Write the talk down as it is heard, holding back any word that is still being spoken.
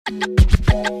What's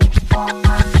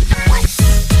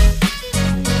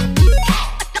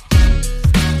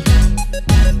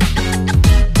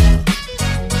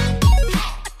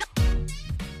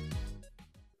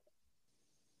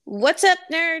up,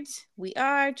 nerds? We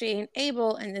are Jay and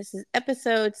Abel, and this is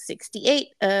episode 68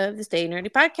 of the Stay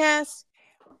Nerdy podcast.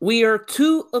 We are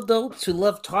two adults who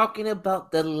love talking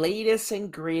about the latest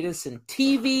and greatest in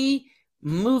TV,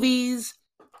 movies,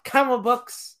 comic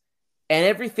books, and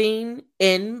everything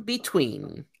in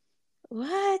between.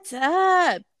 What's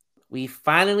up? We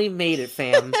finally made it,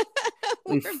 fam.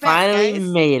 We finally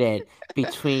made it.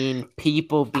 Between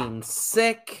people being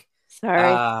sick,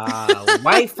 sorry,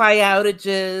 Wi-Fi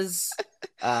outages,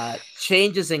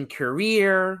 changes in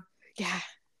career,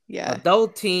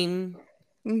 adulting,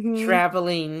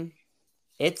 traveling.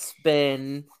 It's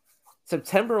been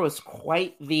September was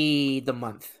quite the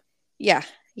month. Yeah.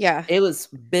 It was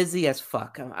busy as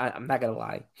fuck. I'm not gonna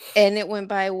lie. And it went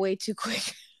by way too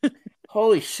quick.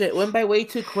 Holy shit, it went by way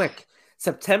too quick.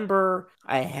 September,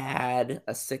 I had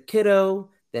a sick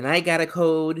kiddo. Then I got a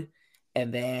code.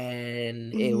 And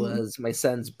then it was my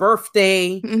son's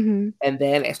birthday. And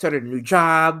then I started a new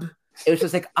job. It was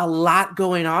just like a lot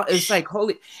going on. It was like,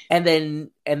 holy. And then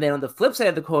on the flip side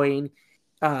of the coin,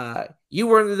 you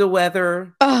were under the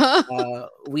weather.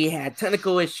 We had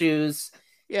technical issues.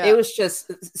 Yeah. It was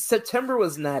just, September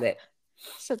was not it.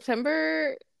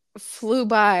 September flew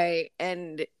by,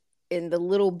 and in the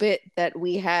little bit that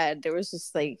we had, there was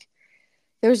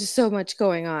just so much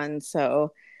going on.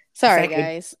 So sorry,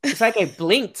 guys. It's like I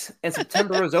blinked and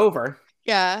September was over.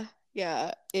 Yeah.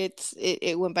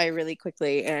 It went by really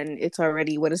quickly, and it's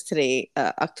already, what is today?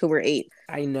 October 8th.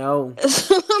 I know.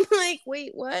 So I'm like,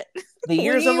 wait, what? The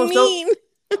year's almost over.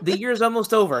 The year's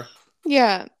almost over.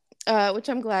 Yeah. Which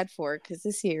I'm glad for, because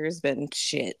this year has been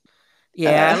shit.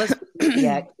 Yeah,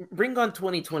 bring on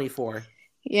 2024.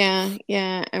 Yeah,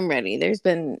 I'm ready. There's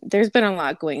been a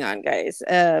lot going on, guys.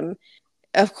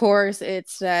 Of course,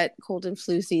 it's that cold and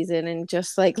flu season, and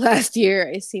just like last year,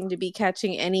 I seem to be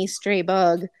catching any stray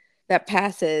bug that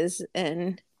passes,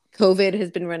 and COVID has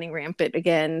been running rampant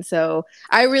again. So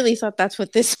I really thought that's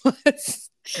what this was.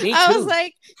 I was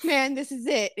like, man, this is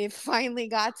it. It finally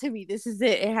got to me. This is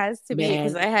it. It has to be,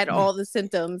 because I had all the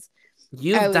symptoms.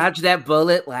 You dodged that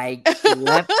bullet like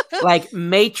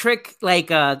Matrix,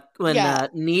 when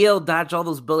Neo dodged all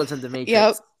those bullets in the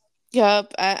Matrix.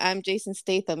 Yep. I'm Jason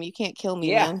Statham. You can't kill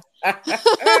me, man.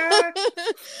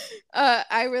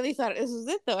 I really thought this was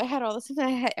it, though. I had all this.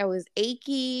 I was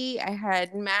achy. I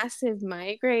had massive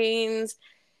migraines.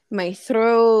 My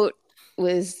throat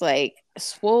was like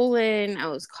swollen. I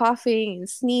was coughing and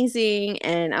sneezing,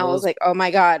 and I was like, "Oh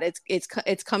my god,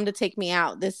 it's come to take me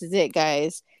out. This is it,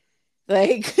 guys."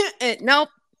 Like, nope.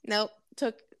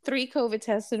 Took 3 COVID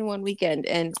tests in one weekend,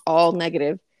 and all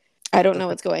negative. I don't know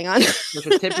what's going on. Those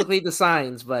are typically the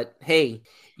signs, but hey,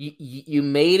 you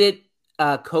made it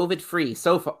COVID free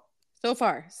so far. So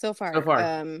far.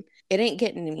 It ain't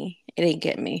getting me.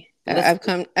 I've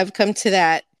come to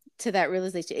that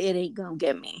realization. It ain't gonna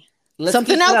get me.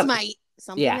 Something else might,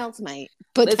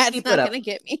 but that's not gonna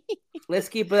get me. Let's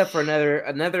keep it up for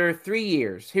another 3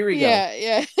 years. Here we go.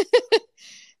 Yeah.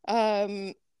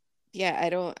 I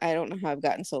don't know how I've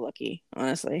gotten so lucky,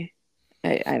 honestly.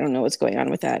 I don't know what's going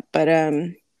on with that, but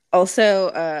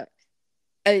also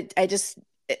I just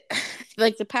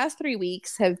like the past 3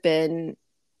 weeks have been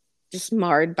just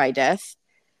marred by death.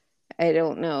 I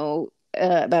don't know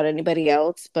about anybody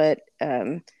else, but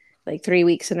like 3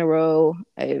 weeks in a row,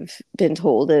 I've been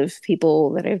told of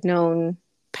people that I've known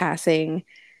passing,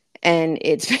 and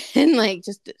it's been like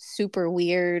just super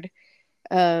weird.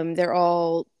 They're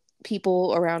all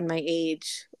people around my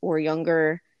age or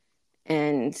younger,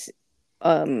 and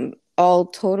all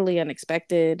totally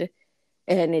unexpected.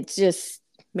 And it's just,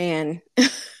 man,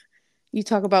 you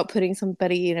talk about putting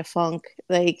somebody in a funk.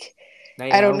 Like,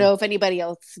 I don't know if anybody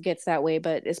else gets that way,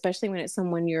 but especially when it's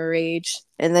someone your age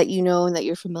and that you know and that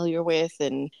you're familiar with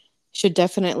and should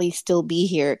definitely still be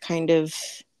here, it kind of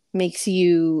makes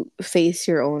you face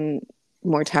your own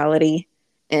mortality.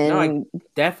 And no, I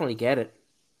definitely get it.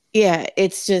 Yeah,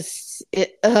 it's just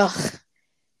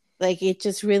like it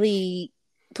just really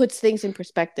puts things in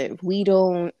perspective. We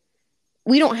don't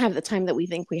have the time that we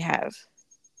think we have.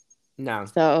 No.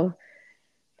 So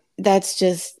that's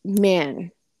just,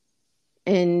 man.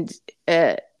 And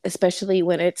especially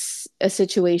when it's a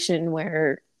situation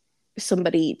where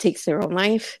somebody takes their own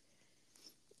life,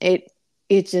 it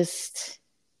just,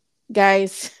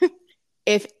 guys,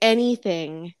 if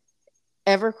anything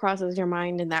ever crosses your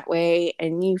mind in that way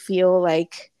and you feel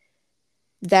like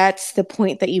that's the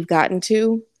point that you've gotten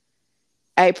to,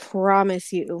 I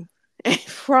promise you I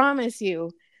promise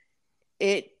you,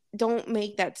 don't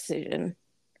make that decision.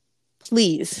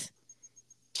 Please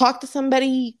talk to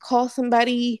somebody, call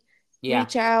somebody, Yeah.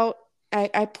 reach out.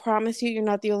 I promise you, you're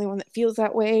not the only one that feels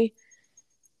that way.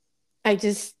 I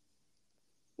just,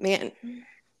 man,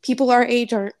 people our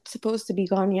age aren't supposed to be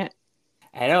gone yet.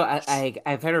 I know.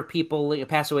 I've heard of people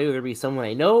pass away, whether it be someone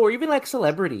I know or even like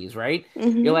celebrities, right? You're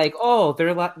Mm-hmm. like, oh, they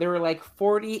were like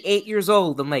 48 years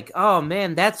old. I'm like, oh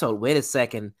man, that's old. Wait a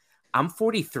second, I'm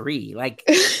 43.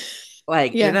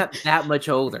 Like you're Yeah. not that much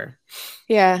older.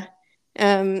 Yeah.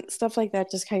 Stuff like that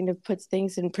just kind of puts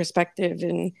things in perspective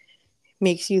and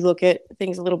makes you look at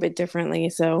things a little bit differently.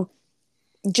 So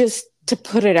just to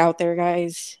put it out there,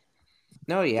 guys,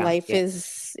 No, yeah, life yeah,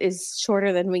 is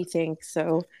shorter than we think.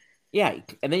 So yeah.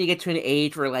 And then you get to an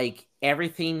age where like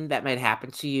everything that might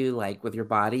happen to you, like with your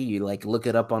body, you like look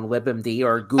it up on WebMD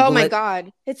or oh Google my it.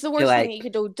 God, it's the You're worst thing that like, you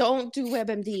could do. Don't do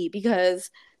WebMD because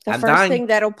the I'm first dying. thing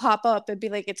that'll pop up and be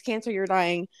like, it's cancer, you're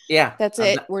dying. Yeah, That's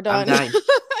it. We're I'm done. dying.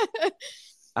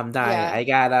 I'm dying. Yeah. I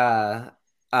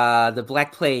got the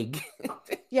Black Plague.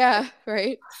 Yeah.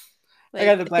 Right. I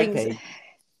got Like the Black Plague.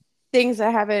 things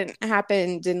that haven't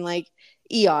happened in like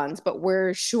eons, but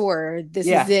we're sure this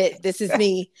is Yeah. it. This is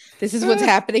me. This is what's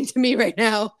happening to me right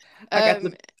now. I got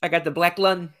Um, I got the Black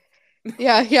Lung.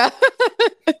 yeah, yeah.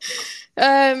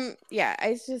 Yeah,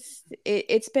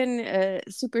 it's been a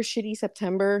super shitty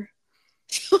September.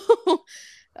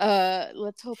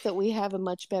 Let's hope that we have a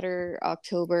much better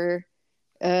October.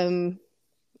 Um,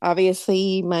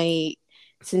 Obviously my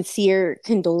sincere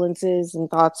condolences and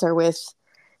thoughts are with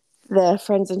the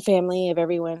friends and family of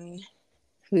everyone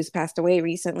who's passed away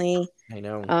recently. I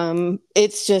know.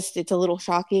 It's a little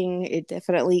shocking. It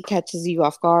definitely catches you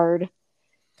off guard,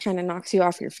 kind of knocks you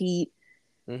off your feet.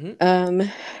 Mm-hmm. Um,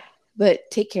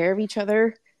 but take care of each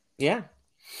other. Yeah.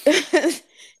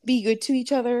 Be good to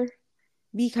each other.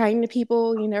 Be kind to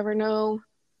people. You never know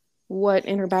what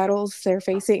inner battles they're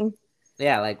facing.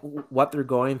 Yeah, like what they're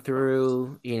going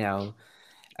through, it's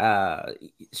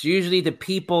usually the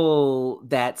people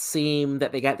that seem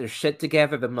that they got their shit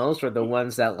together the most are the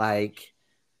ones that like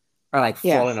are like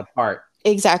Yeah, falling apart.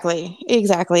 exactly.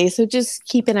 So just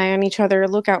keep an eye on each other.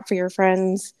 Look out for your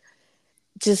friends.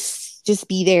 Just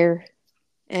be there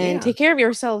and Yeah. take care of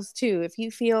yourselves too. If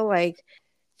you feel like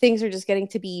things are just getting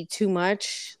to be too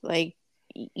much, like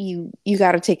you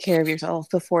got to take care of yourself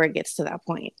before it gets to that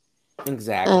point.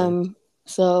 Exactly. Um,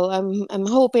 so I'm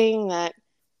hoping that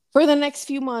for the next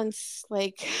few months,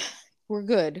 like we're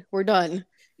good, we're done.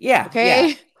 Yeah, yeah.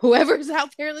 Okay, whoever's out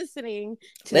there listening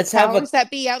to the Let's have a powers that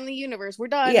be out in the universe, we're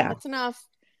done. yeah. That's enough.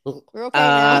 We're okay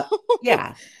now. Uh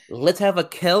yeah. Let's have a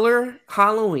killer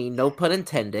Halloween, no pun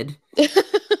intended.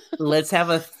 Let's have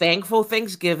a thankful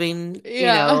Thanksgiving,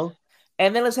 Yeah.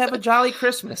 and then let's have a jolly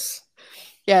Christmas.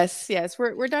 Yes.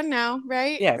 We're done now,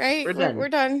 right? Yeah, Right. we're We're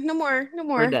done. done. No more. No We're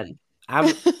more. done.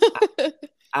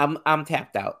 I'm I'm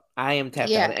tapped out. I am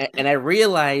tapped out. Yeah. And I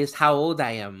realized how old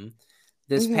I am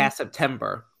this Hmm. past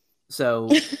September. So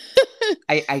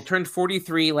I turned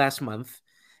 43 last month,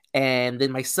 and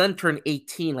then my son turned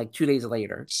 18 like 2 days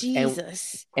later.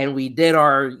 Jesus. And we did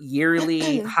our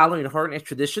yearly Halloween Horror Nights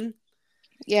tradition.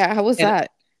 Yeah. How was And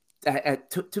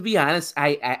that? to be honest,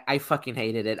 I fucking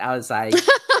hated it. I was like,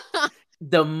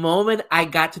 the moment I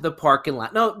got to the parking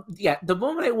lot, no, yeah, the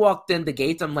moment I walked in the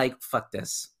gates, I'm like, fuck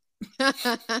this.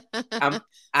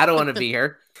 I don't want to be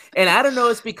here. And I don't know,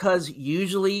 it's because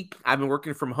usually I've been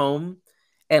working from home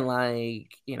and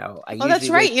like, I Oh, that's usually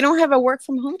right. wake. You don't have a work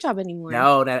from home job anymore.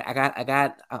 No, that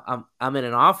I'm in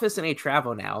an office and I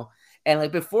travel now. And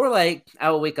like before, like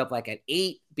I would wake up like at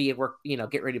 8, be at work,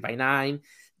 get ready by 9.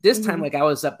 This time, Hmm. like I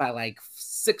was up by like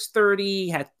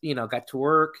 6:30, had, got to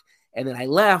work, and then I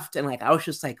left and like I was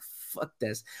just like, fuck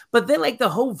this. But then like the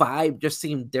whole vibe just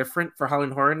seemed different for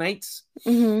Halloween Horror Nights.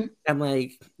 Hmm. I'm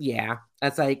like, yeah,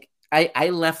 that's like I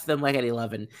left them like at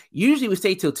 11. Usually we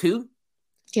stay till 2.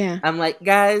 Yeah. I'm like,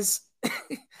 guys,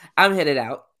 I'm headed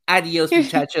out. Adios,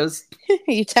 muchachos.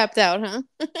 You tapped out, huh?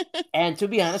 And to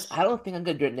be honest, I don't think I'm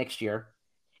gonna do it next year.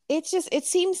 It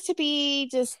seems to be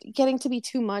just getting to be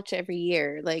too much every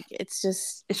year. Like It's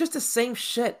just the same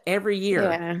shit every year.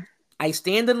 yeah. I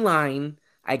stand in line,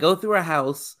 I go through a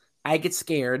house, I get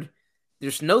scared.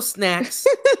 There's no snacks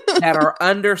that are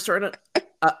under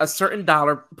a certain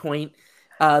dollar point.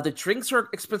 The drinks are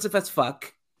expensive as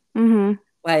fuck. Hmm.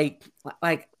 Like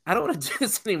I don't want to do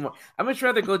this anymore. I'd much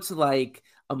rather go to like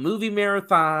a movie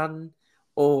marathon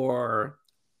or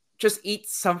just eat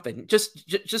something.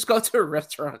 Just go to a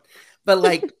restaurant. But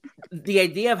like the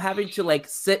idea of having to like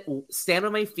stand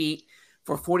on my feet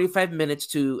for 45 minutes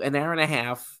to an hour and a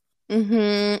half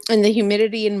And the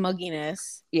humidity and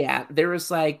mugginess. Yeah, there was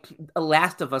like a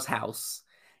Last of Us house,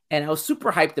 and I was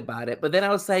super hyped about it. But then I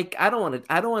was like, I don't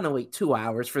want to wait 2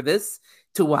 hours for this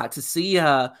to what to see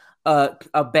a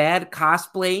bad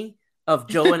cosplay of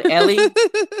Joe and Ellie. Oh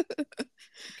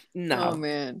No,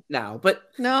 man. no. But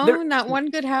No, not one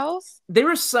good house. there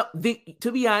was some.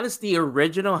 To be honest, the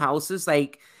original houses,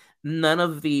 like none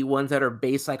of the ones that are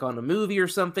based like on a movie or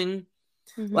something,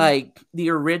 like the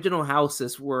original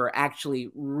houses were actually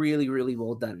really, really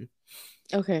well done.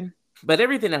 Okay. But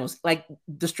everything else, like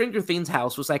the Stranger Things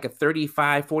house was like a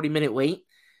 35, 40-minute wait.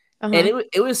 And Uh-huh.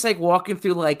 it was like walking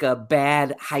through like a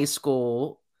bad high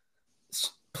school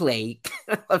play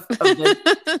of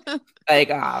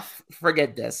like,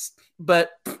 forget this.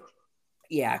 But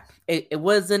yeah, it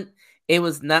was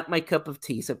not my cup of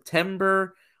tea.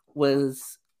 September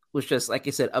was just, like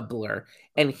I said, a blur.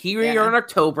 And here we are in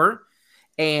October,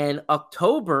 and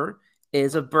October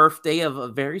is a birthday of a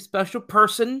very special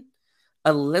person,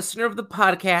 a listener of the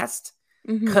podcast,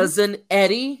 cousin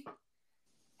Eddie.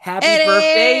 Happy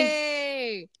birthday.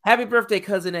 Eddie! Happy birthday,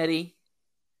 cousin Eddie.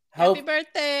 Happy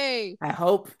birthday. I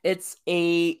hope it's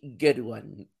a good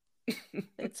one.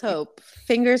 Let's hope.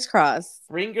 Fingers crossed.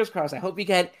 Fingers crossed. I hope you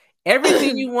get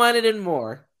everything you wanted and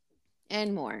more.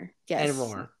 And more. Yes. And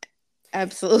more.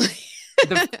 Absolutely.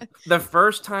 The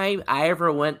first time I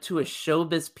ever went to a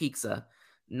Showbiz Pizza,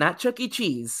 not Chuck E.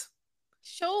 Cheese.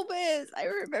 Showbiz. I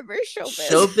remember Showbiz.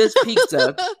 Showbiz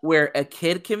Pizza, where a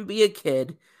kid can be a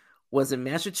kid, was in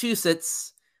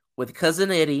Massachusetts with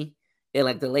cousin Eddie in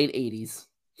like the late 80s.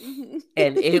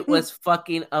 And it was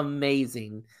fucking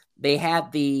amazing. They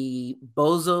had the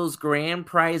Bozo's Grand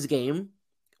Prize game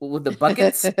with the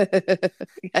buckets.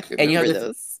 And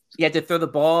you had to throw the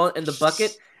ball in the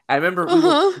bucket. I remember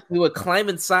we would climb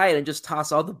inside and just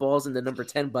toss all the balls in the number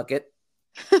 10 bucket.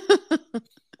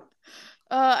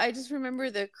 I just remember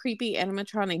the creepy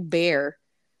animatronic bear.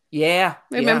 Yeah.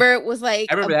 Remember it was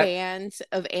like a band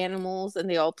of animals and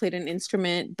they all played an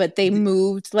instrument, but they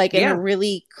moved like in a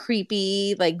really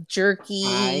creepy, like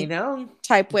jerky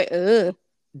type way. Ugh.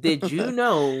 Did you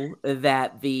know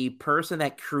that the person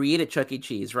that created Chuck E.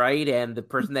 Cheese, right, and the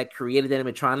person that created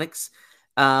animatronics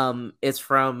is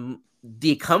from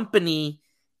the company,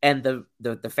 and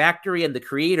the factory and the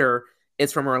creator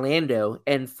is from Orlando,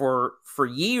 and for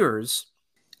years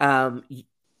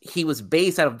he was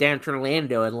based out of downtown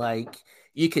Orlando, and like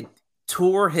you could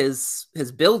tour his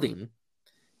building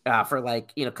for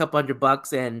like, a couple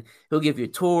 $100, and he'll give you a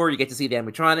tour. You get to see the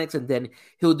animatronics, and then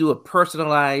he'll do a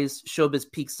personalized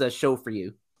Showbiz Pizza show for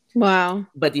you. Wow!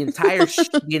 But the entire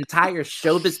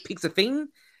Showbiz Pizza thing,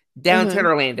 downtown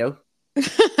Orlando.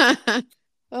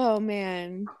 Oh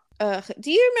man!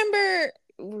 Do you remember?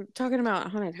 We're talking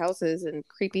about haunted houses and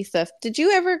creepy stuff. Did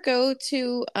you ever go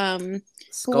to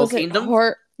Skull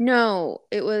Kingdom? No,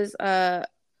 it was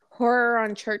Horror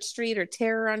on Church Street or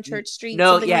Terror on Church Street,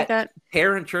 like that.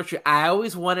 Terror on Church Street. I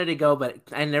always wanted to go, but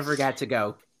I never got to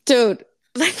go. Dude,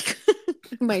 like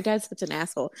my dad's such an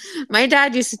asshole. My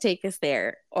dad used to take us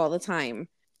there all the time,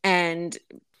 and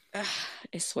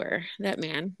I swear that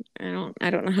man. I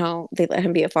don't know how they let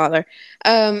him be a father.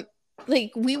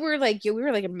 Like we were like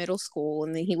in middle school,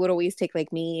 and then he would always take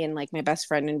like me and like my best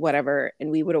friend and whatever,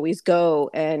 and we would always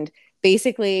go. And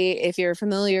basically, if you're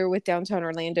familiar with downtown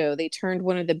Orlando, they turned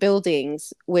one of the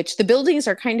buildings, which the buildings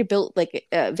are kind of built like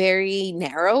very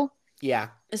narrow. Yeah.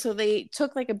 So they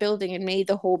took like a building and made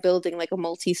the whole building like a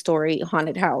multi-story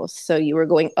haunted house. So you were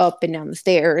going up and down the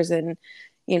stairs and,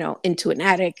 into an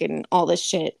attic and all this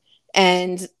shit.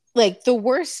 And like the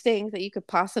worst things that you could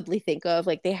possibly think of,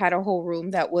 like they had a whole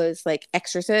room that was like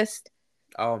Exorcist.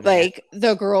 Oh, man. Like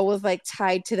the girl was like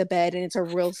tied to the bed, and it's a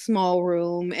real small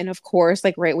room. And of course,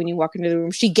 like right when you walk into the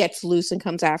room, she gets loose and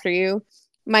comes after you.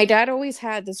 My dad always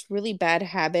had this really bad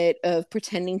habit of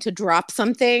pretending to drop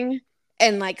something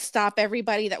and like stop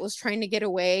everybody that was trying to get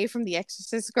away from the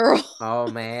Exorcist girl. Oh,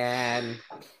 man.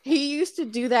 He used to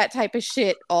do that type of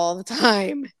shit all the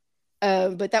time.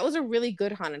 But that was a really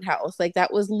good haunted house. Like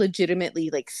that was legitimately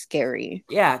like scary.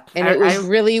 Yeah. And it was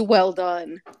really well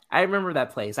done. I remember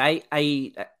that place. I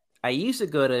used to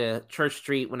go to Church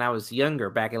Street when I was younger,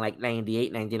 back in like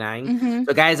 98, 99. Mm-hmm.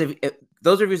 So guys, if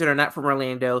those of you that are not from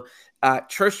Orlando,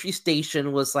 Church Street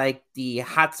Station was like the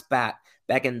hot spot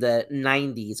back in the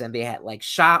 90s. And they had like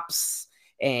shops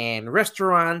and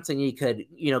restaurants, and you could,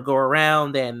 go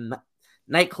around, and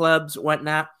nightclubs,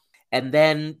 whatnot. And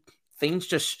then things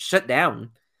just shut down,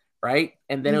 right?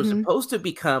 And then it was supposed to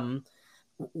become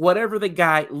whatever the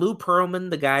guy, Lou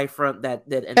Pearlman, the guy from that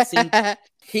NSYNC,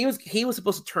 he was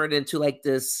supposed to turn it into like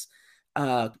this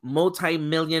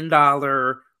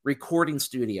multi-million-dollar recording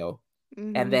studio.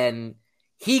 and Mm-hmm. then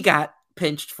he got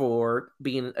pinched for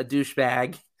being a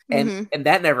douchebag, and Mm-hmm.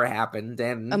 that never happened,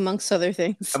 and Amongst other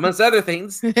things. amongst other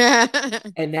things. Yeah.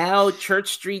 And now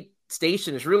Church Street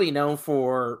Station is really known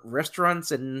for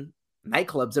restaurants and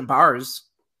nightclubs and bars.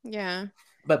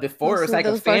 But before it was Most of like a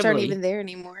those bars aren't even family. there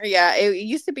anymore. Yeah, it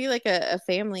used to be like a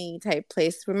family type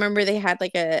place. Remember they had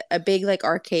like a big like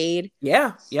arcade.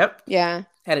 Yeah, yep. Yeah.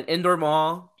 Had an indoor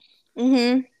mall.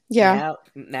 Mm-hmm. Yeah.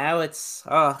 Now it's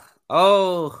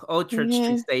Church Street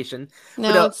Yeah. Station. But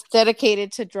Now it's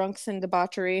dedicated to drunks and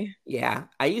debauchery. yeah,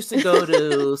 I used to go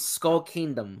to Skull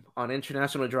Kingdom on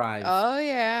International Drive Oh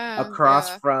yeah. across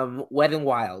Yeah. from Wet and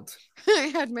Wild.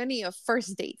 I had many of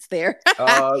first dates there.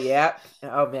 Oh yeah.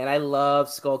 Oh man, I love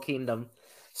Skull Kingdom.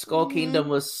 Skull Mm-hmm. Kingdom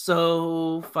was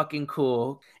so fucking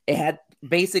cool. It had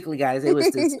basically, guys, it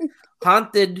was this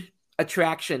haunted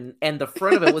attraction, and the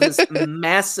front of it was this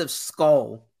massive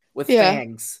skull with Yeah.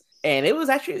 fangs. And it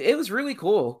was really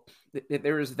cool.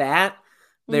 There was that.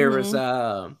 There was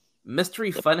Mm-hmm.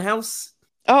 Mystery Funhouse.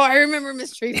 Oh, I remember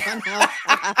Mystery Funhouse.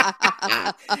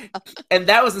 And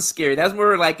that wasn't scary. That was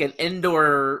more like an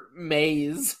indoor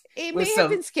maze It with may have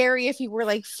been scary if you were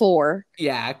like 4.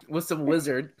 with some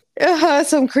wizard.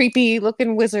 Some creepy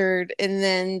looking wizard, and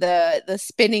then the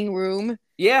spinning room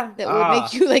Yeah. that would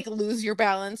make you like lose your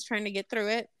balance trying to get through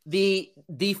it.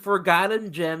 The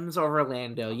Forgotten Gems of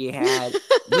Orlando. You had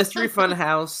Mystery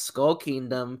Funhouse, Skull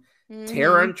Kingdom,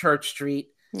 Terror on Church Street,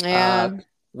 Yeah.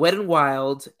 Wet and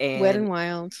Wild, Wet and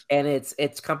Wild. and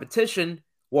its competition,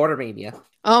 Watermania.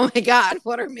 Oh my God,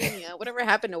 Watermania! Whatever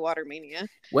happened to Watermania?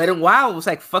 Wet and Wild was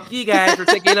like, fuck you guys, we're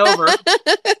taking over.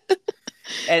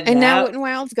 And now Wet and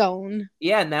Wild's gone.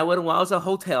 Yeah, now Wet and Wild's a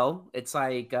hotel. It's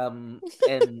like and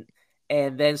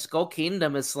then Skull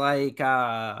Kingdom is like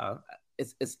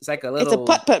it's like a little. It's a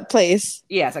putt-putt place.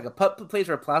 Yeah, it's like a putt place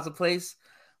or a plaza place.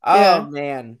 Oh Yeah.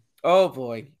 man. Oh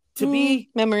boy.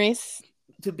 Memories.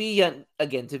 To be young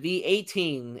again, to be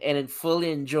 18 and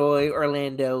fully enjoy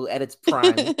Orlando at its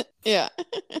prime. Yeah.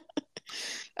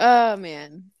 Oh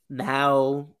man.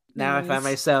 Now I find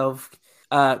myself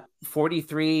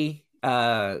 43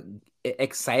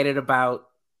 excited about,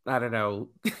 I don't know,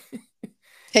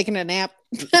 taking a nap.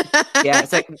 Yeah,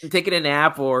 it's like taking a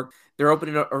nap, or they're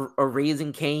opening a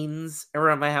Raising Cane's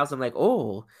around my house. I'm like,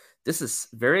 oh, this is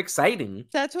very exciting.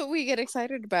 That's what we get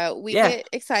excited about. We get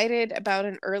excited about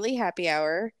an early happy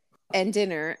hour and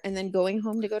dinner, and then going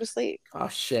home to go to sleep. Oh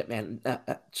shit, man!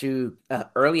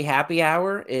 Early happy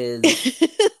hour is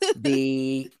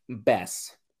the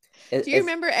best. Do you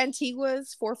remember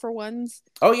Antigua's 4-for-1s?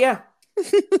 Oh yeah.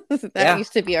 That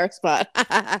used to be our spot.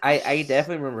 I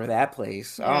definitely remember that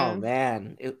place. Yeah. Oh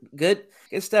man, good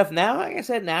stuff. Now, like I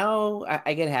said, now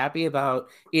I get happy about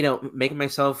making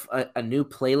myself a new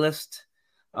playlist.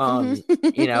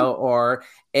 Or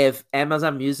if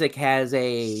Amazon Music has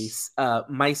a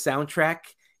my soundtrack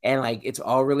and like it's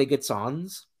all really good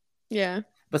songs. Yeah.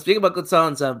 But speaking about good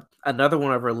songs, another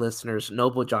one of our listeners,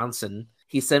 Noble Johnson,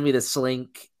 he sent me this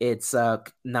link. It's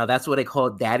now that's what I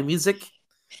call dad music.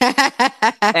 And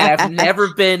I've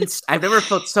never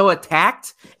felt so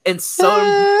attacked and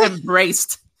so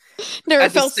embraced. Never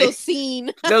felt so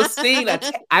seen. No, seen.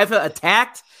 I felt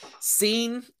attacked,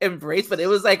 seen, embraced, but it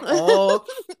was like all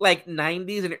like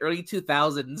 90s and early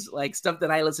 2000s, like stuff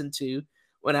that I listened to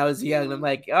when I was young. And I'm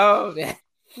like, oh man.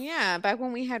 Yeah, back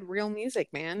when we had real music,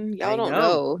 man. Y'all don't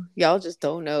know. Y'all just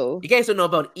don't know. You guys don't know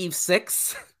about Eve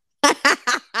 6?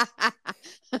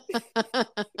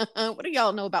 What do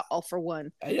y'all know about All for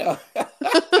One? I know.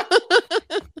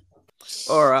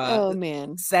 Or oh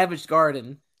man, Savage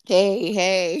Garden.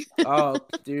 Hey. Oh,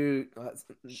 dude,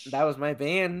 that was my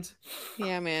band.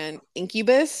 Yeah, man.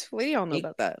 Incubus. What do y'all know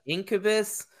about that?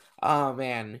 Incubus. Oh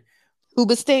man.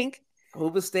 Hoobastank.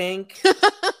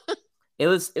 It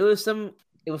was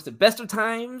the best of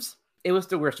times. It was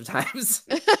the worst of times.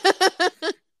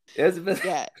 It was the best.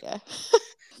 Yeah.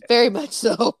 Very much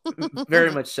so.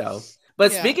 Very much so.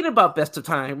 But speaking about best of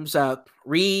times,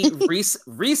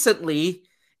 recently,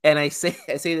 and I say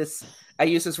this, I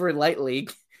use this word lightly.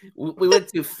 We went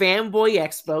to Fanboy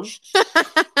Expo.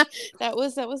 that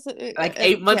was like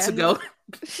 8 months ago.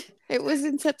 It was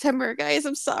in September, guys.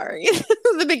 I'm sorry.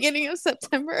 The beginning of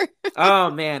September.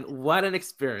 Oh man, what an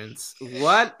experience!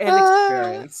 What an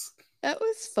experience! That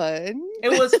was fun. It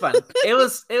was fun.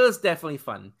 It was definitely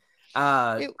fun.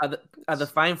 The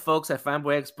fine folks at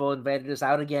Fanboy Expo invited us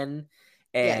out again,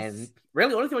 and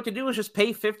really, the only thing we had to do was just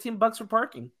pay $15 for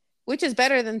parking, which is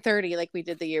better than 30 like we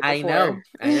did the year before.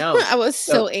 I know. I was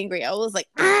so angry. I was like,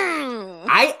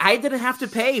 I didn't have to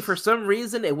pay for some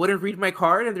reason. It wouldn't read my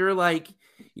card, and they were like,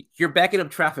 you're backing up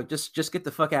traffic. Just get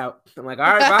the fuck out. I'm like,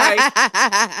 all right,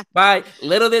 bye. Bye.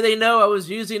 Little did they know I was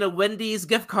using a Wendy's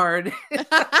gift card.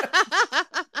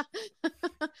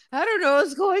 I don't know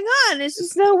what's going on. It's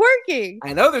just not working.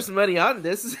 I know there's money on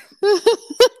this.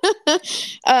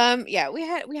 Yeah, we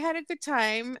had a good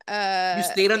time. You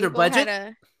stayed under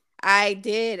budget? I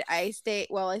did. I stayed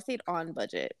on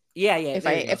budget. Yeah.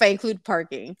 If I include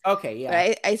parking. Okay, yeah.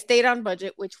 But I stayed on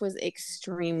budget, which was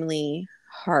extremely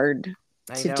hard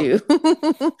to do.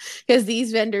 Because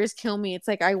these vendors kill me. It's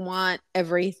like I want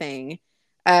everything.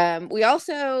 We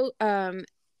also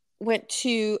went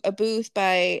to a booth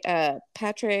by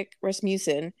Patrick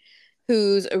Rasmussen,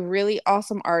 who's a really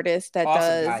awesome artist that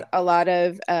does a lot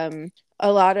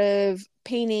of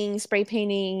painting, spray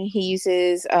painting. He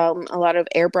uses a lot of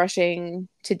airbrushing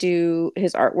to do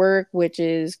his artwork, which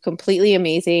is completely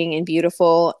amazing and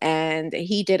beautiful. And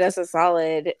he did us a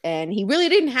solid, and he really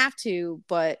didn't have to,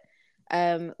 but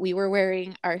we were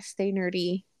wearing our Stay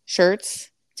Nerdy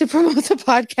shirts to promote the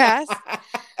podcast,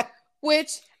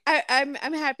 which I'm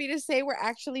happy to say we're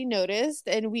actually noticed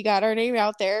and we got our name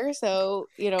out there. So,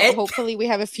 hopefully we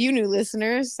have a few new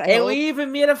listeners. We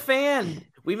even met a fan.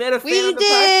 We met a fan. We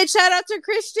did. Shout out to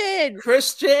Christian.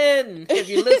 Christian, if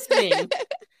you're listening.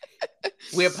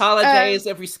 We apologize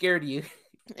if we scared you.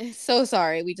 So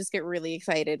sorry. We just get really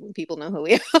excited when people know who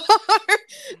we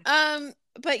are.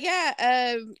 But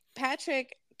yeah,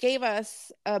 Patrick gave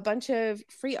us a bunch of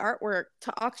free artwork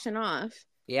to auction off.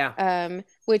 Yeah.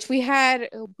 Which we had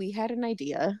an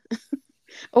idea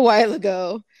a while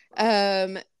ago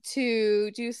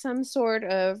to do some sort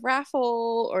of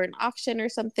raffle or an auction or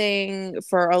something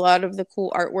for a lot of the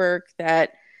cool artwork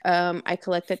that I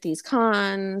collect at these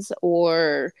cons,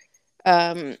 or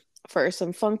for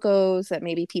some Funkos that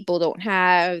maybe people don't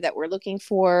have that we're looking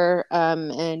for,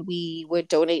 and we would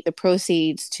donate the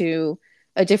proceeds to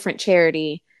a different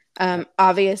charity.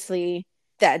 Obviously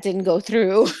that didn't go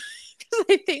through.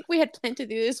 I think we had planned to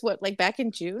do this back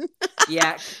in June.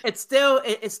 Yeah, it's still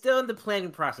in the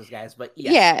planning process, guys, but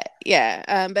yeah.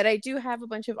 But I do have a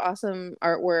bunch of awesome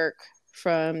artwork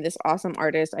from this awesome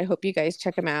artist. I hope you guys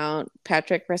check him out,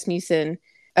 Patrick Rasmussen.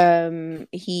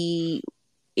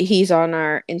 He's on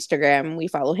our Instagram. We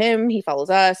follow him, he follows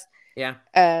us. Yeah.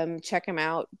 Check him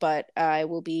out, but I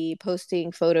will be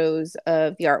posting photos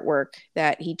of the artwork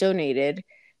that he donated.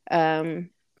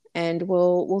 And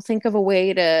we'll think of a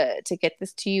way to get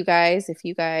this to you guys. If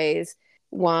you guys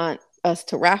want us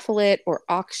to raffle it or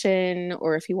auction,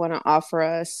 or if you want to offer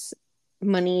us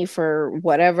money for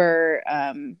whatever,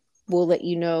 we'll let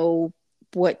you know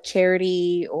what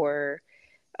charity or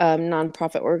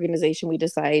nonprofit organization we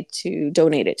decide to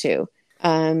donate it to.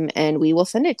 And we will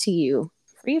send it to you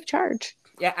free of charge.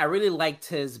 Yeah, I really liked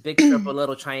his Big Strip of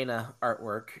Little China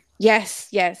artwork. Yes,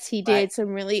 he did some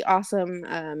really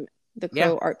awesome the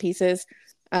crow art pieces.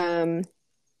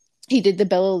 He did the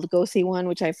Bela Lugosi one,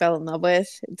 which I fell in love with.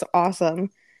 It's awesome.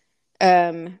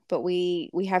 But we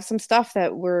have some stuff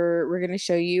that we're gonna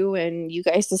show you, and you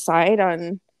guys decide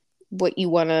on what you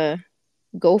want to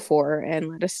go for and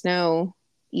let us know,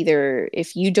 either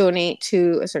if you donate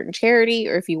to a certain charity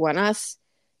or if you want us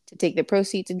to take the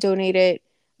proceeds and donate it.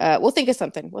 We'll think of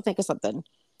something.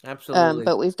 Absolutely.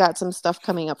 But we've got some stuff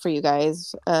coming up for you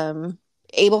guys.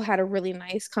 Abel had a really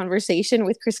nice conversation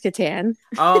with Chris Kattan.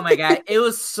 Oh my God. It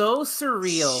was so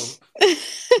surreal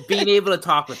being able to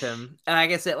talk with him. And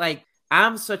like I said,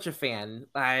 I'm such a fan.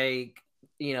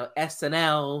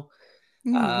 SNL,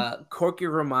 Corky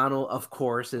Romano, of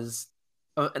course, is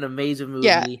an amazing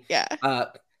movie. Yeah.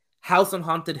 House on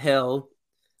Haunted Hill.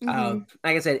 Mm-hmm.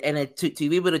 Like I said, and to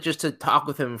be able to talk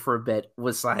with him for a bit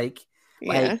was like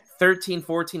 13,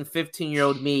 14,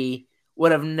 15-year-old me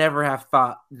would have never have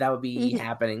thought that would be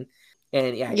happening.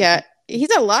 And he's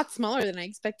a lot smaller than I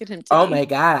expected him to. Oh my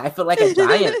God, I feel like a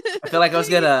giant. I feel like I was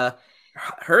gonna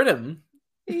hurt him.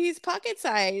 He's pocket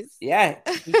size. Yeah,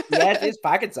 it's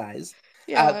pocket size.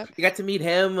 Yeah. We got to meet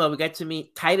him. We got to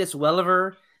meet Titus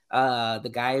Welliver, the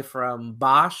guy from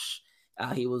Bosch.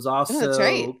 He was also that's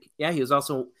right. Yeah, he was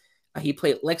also he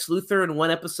played Lex Luthor in one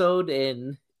episode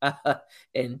in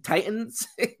Titans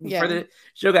before the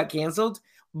show got canceled.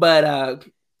 But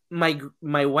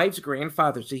my wife's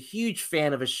grandfather's a huge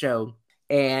fan of his show,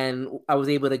 and I was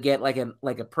able to get like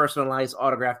a personalized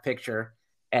autograph picture,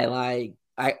 and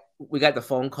we got the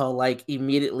phone call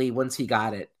immediately once he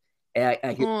got it,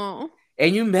 and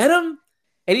you met him,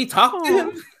 and he talked to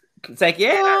him. It's like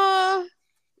yeah.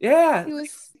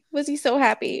 Was he so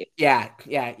happy? Yeah,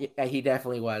 he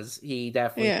definitely was.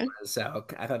 Was. So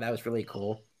I thought that was really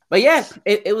cool. But yeah,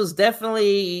 it was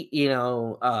definitely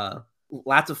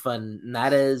lots of fun.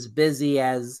 Not as busy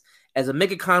as a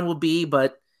MegaCon will be,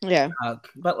 but Yeah.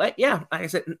 But like I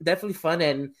said, definitely fun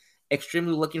and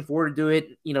extremely looking forward to do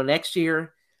it. Next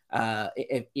year.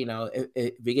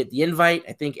 If we get the invite,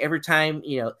 I think every time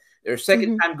there's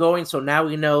second time going, so now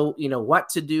we know what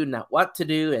to do, not what to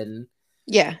do, and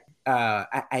yeah.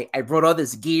 I brought all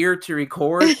this gear to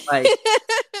record, like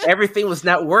everything was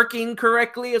not working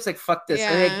correctly. It's like fuck this.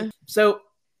 Yeah. So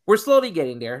we're slowly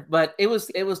getting there, but it was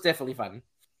definitely fun.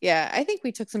 Yeah, I think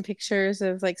we took some pictures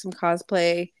of like some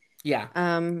cosplay. Yeah.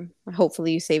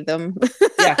 Hopefully you save them.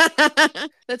 Yeah.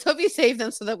 Let's hope you save them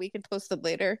so that we can post them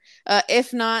later.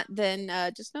 If not, then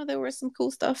just know there was some cool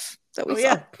stuff that we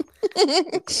saw.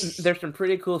 There's some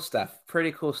pretty cool stuff.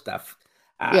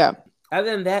 Yeah.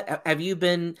 Other than that, have you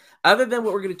been, other than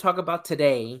what we're going to talk about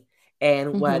today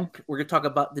and what we're going to talk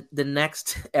about the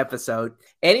next episode,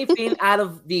 anything out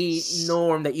of the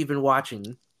norm that you've been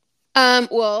watching?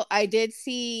 Well, I did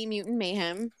see Mutant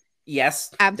Mayhem.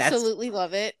 Yes. Absolutely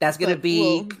love it. That's going to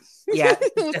be, that's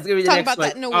going to be the next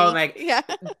one. Oh my,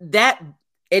 that,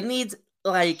 it needs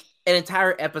like an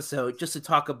entire episode just to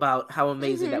talk about how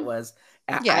amazing that was.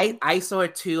 I saw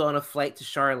it too on a flight to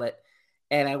Charlotte,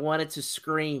 and I wanted to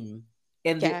scream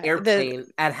in the airplane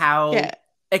at how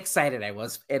excited I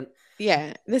was. And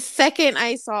the second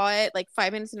I saw it, like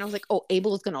 5 minutes, and I was like, "Oh,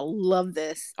 Abel is gonna love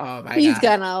this. Oh my He's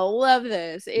God. gonna love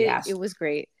this." It was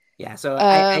great. Yeah, so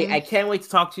I can't wait to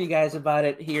talk to you guys about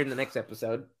it here in the next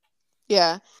episode.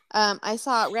 Yeah, I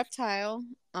saw Reptile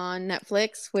on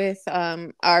Netflix with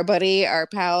our buddy, our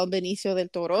pal Benicio del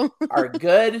Toro, our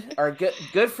good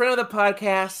friend of the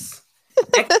podcast,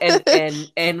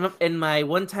 and my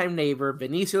one-time neighbor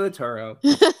Benicio del Toro.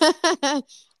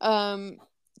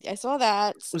 I saw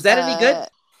that. Was that any good?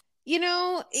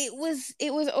 It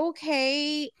was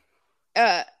okay.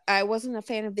 I wasn't a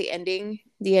fan of the ending.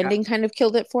 The ending kind of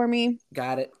killed it for me.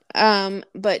 Got it.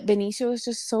 But Benicio is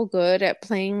just so good at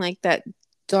playing like that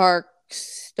dark,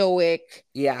 stoic,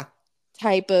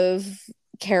 type of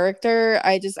character.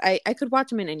 I could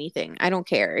watch him in anything. I don't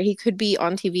care. He could be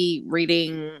on TV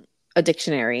reading a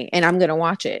dictionary, and I'm gonna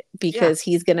watch it because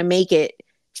he's gonna make it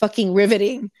fucking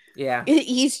riveting. Yeah,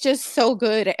 he's just so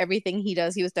good at everything he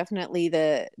does. He was definitely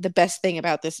the best thing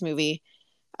about this movie.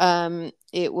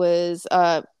 It was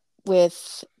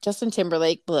with Justin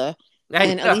Timberlake,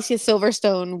 and Alicia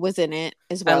Silverstone was in it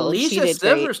as well. Alicia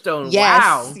Silverstone, great.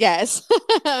 wow, yes.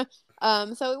 So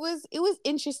it was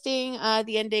interesting.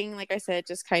 The ending, like I said,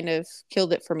 just kind of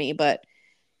killed it for me, but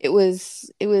it was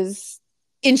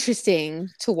interesting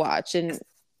to watch, and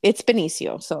it's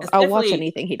Benicio, so I'll watch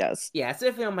anything he does. Yeah, it's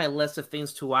definitely on my list of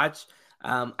things to watch.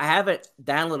 I have it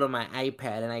downloaded on my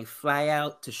iPad, and I fly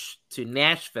out to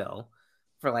Nashville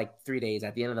for like 3 days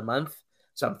at the end of the month.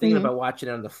 So I'm thinking about watching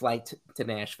it on the flight to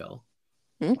Nashville.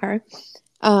 Okay.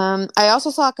 I also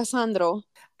saw Cassandro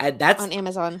on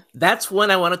Amazon. That's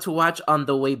one I wanted to watch on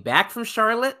the way back from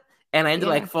Charlotte, and I ended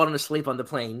up falling asleep on the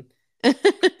plane.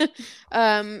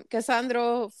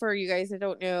 Cassandro, for you guys that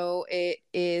don't know, it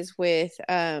is with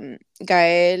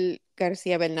Gael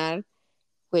Garcia Bernal,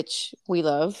 which we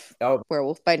love. Oh,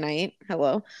 Werewolf by Night.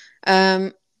 Hello.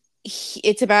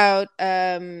 It's about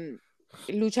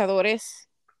luchadores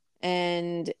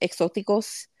and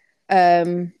exóticos,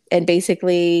 and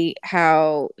basically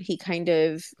how he kind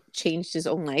of changed his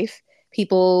own life.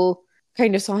 People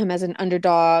kind of saw him as an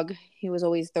underdog. He was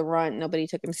always the runt. Nobody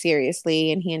took him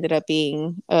seriously, and he ended up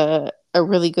being a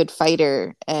really good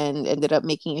fighter and ended up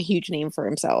making a huge name for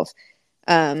himself.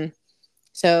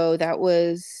 So that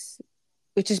was,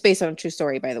 which is based on a true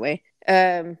story, by the way.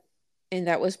 And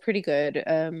that was pretty good.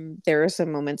 There are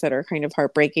some moments that are kind of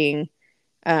heartbreaking.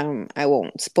 I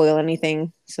won't spoil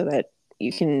anything so that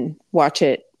you can watch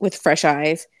it with fresh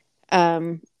eyes.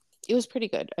 It was pretty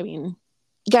good. I mean,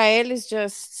 Gael is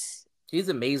just... He's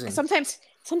amazing.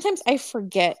 Sometimes I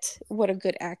forget what a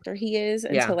good actor he is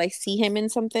until I see him in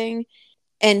something.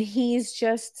 And he's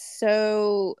just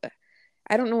so...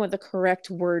 I don't know what the correct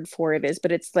word for it is,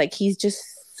 but it's like he's just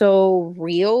so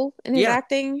real in his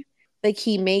acting. Like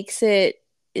he makes that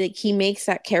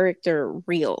character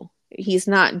real. He's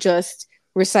not just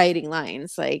reciting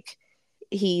lines. Like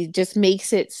he just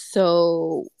makes it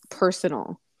so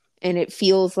personal, and it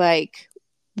feels like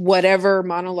whatever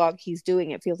monologue he's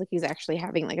doing, it feels like he's actually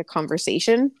having like a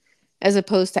conversation as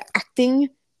opposed to acting.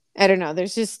 I don't know.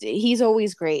 He's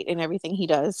always great in everything he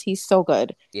does. He's so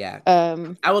good. Yeah.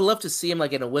 I would love to see him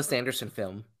like in a Wes Anderson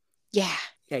film. Yeah.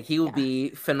 Yeah, he would be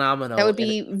phenomenal. That would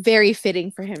be very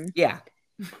fitting for him. Yeah.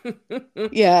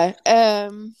 Yeah.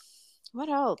 What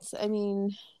else? I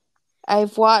mean,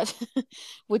 I've watched,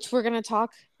 which we're going to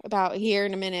talk about here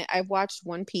in a minute. I've watched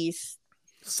One Piece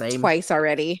Same. twice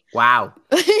already. Wow.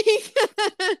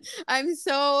 I'm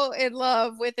so in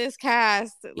love with this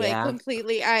cast, like Yeah.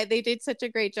 completely. They did such a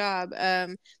great job.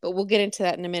 But we'll get into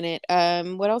that in a minute.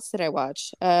 What else did I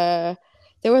watch? There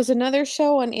was another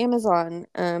show on Amazon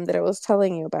that I was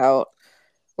telling you about,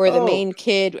 where the Oh, main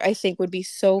kid I think would be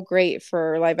so great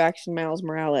for live action Miles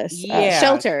Morales. yeah.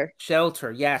 Shelter.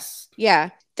 Shelter. Yes. Yeah,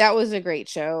 that was a great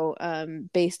show.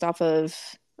 Based off of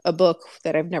a book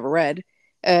that I've never read.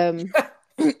 Um,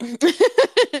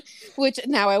 which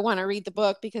now I want to read the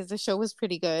book because the show was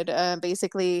pretty good.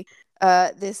 Basically,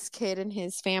 this kid and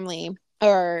his family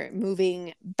are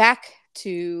moving back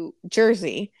to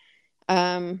Jersey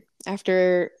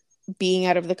after being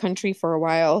out of the country for a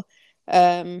while.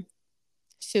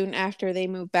 Soon after they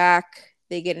move back,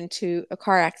 they get into a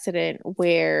car accident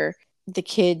where the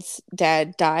kid's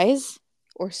dad dies,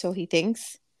 or so he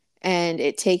thinks. And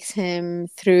it takes him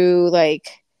through like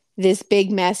this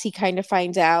big mess. He kind of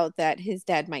finds out that his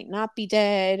dad might not be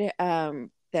dead,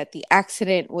 that the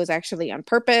accident was actually on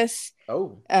purpose.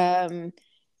 Oh.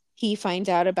 He finds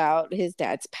out about his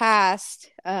dad's past.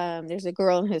 There's a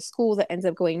girl in his school that ends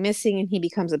up going missing, and he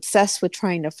becomes obsessed with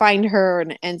trying to find her,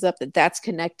 and it ends up that that's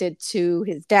connected to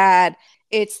his dad.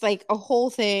 It's like a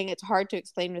whole thing. It's hard to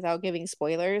explain without giving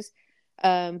spoilers,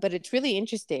 but it's really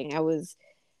interesting.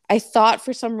 I thought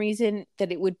for some reason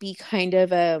that it would be kind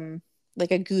of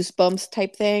like a Goosebumps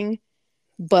type thing,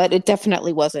 but it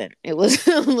definitely wasn't. It was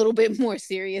a little bit more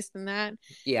serious than that.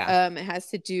 Yeah. It has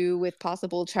to do with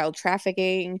possible child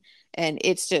trafficking, and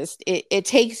it's just it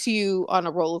takes you on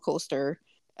a roller coaster.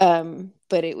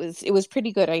 But it was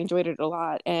pretty good. I enjoyed it a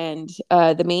lot. And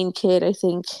the main kid, I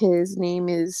think his name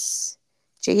is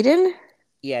Jaden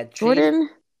Yeah. Jordan.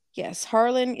 Yes,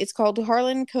 Harlan. It's called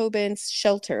Harlan Coben's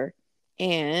Shelter,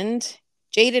 and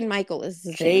Jaden Michael is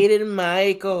his name. Jaden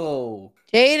Michael.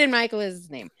 Jaden Michael is his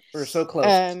name. We're so close.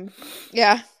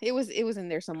 Yeah, it was in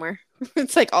there somewhere.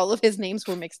 It's like all of his names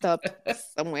were mixed up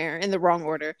somewhere in the wrong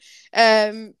order.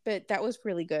 But that was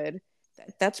really good.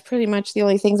 That's pretty much the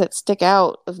only things that stick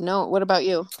out of note. What about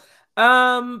you?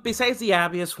 Besides the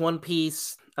obvious One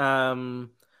Piece,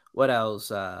 what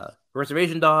else?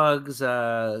 Reservation Dogs,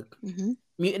 Mm-hmm.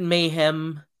 Mutant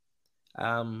Mayhem.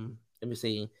 Let me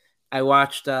see. I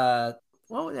watched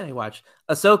what did I watch?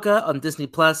 Ahsoka on Disney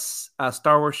Plus,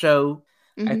 Star Wars show.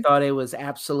 I Mm-hmm. thought it was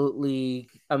absolutely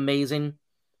amazing.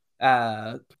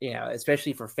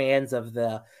 Especially for fans of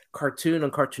the cartoon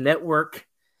on Cartoon Network,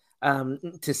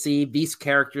 to see these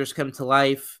characters come to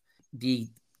life. The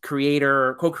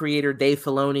co-creator Dave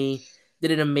Filoni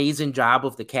did an amazing job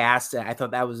with the cast. I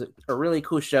thought that was a really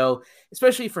cool show,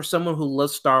 especially for someone who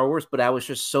loves Star Wars, but I was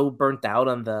just so burnt out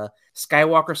on the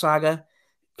Skywalker saga.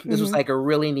 This was Mm-hmm. like a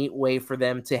really neat way for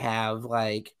them to have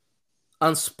like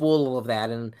unspool all of that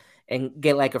and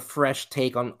get like a fresh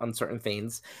take on certain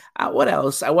things. What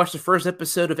else? I watched the first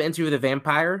episode of Interview with the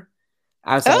Vampire.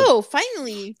 I was like, Oh,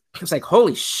 finally.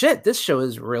 holy shit, this show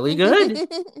is really good.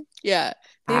 Yeah,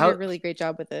 they did a really great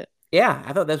job with it. Yeah,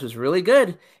 I thought this was really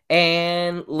good.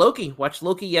 And Loki, watched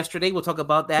Loki yesterday. We'll talk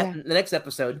about that in the next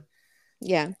episode.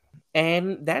 Yeah.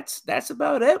 And that's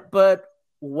about it. But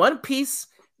One Piece,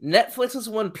 Netflix is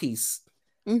One Piece.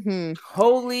 Mm-hmm.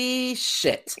 Holy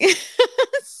shit.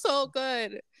 So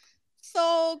good.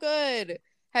 So good.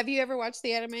 Have you ever watched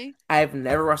the anime? I've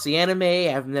never watched the anime.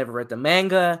 I've never read the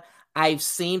manga. I've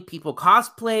seen people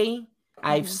cosplay.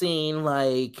 I've seen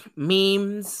like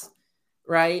memes,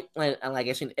 right? Like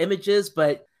I've seen images,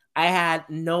 but I had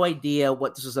no idea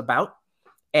what this was about.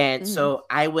 And so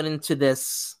I went into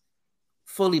this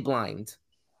fully blind,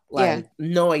 like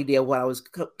no idea what I was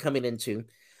coming into.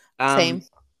 Same.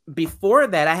 Before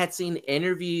that, I had seen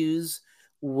interviews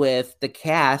with the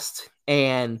cast,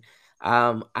 and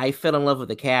I fell in love with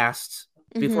the cast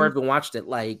before I even watched it.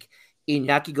 Like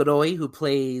Iñaki Godoy, who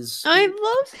plays I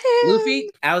love him. Luffy.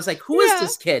 I was like, who is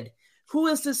this kid? Who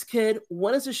is this kid?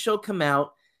 When does the show come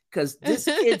out? Because this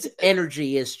kid's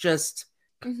energy is just,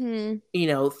 through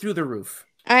the roof.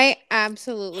 I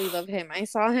absolutely love him. I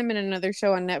saw him in another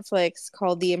show on Netflix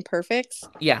called The Imperfects.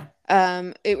 Yeah.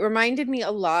 It reminded me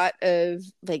a lot of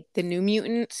like the New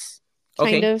Mutants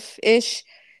kind of ish.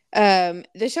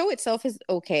 The show itself is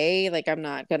okay. Like I'm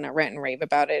not gonna rant and rave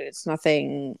about it. It's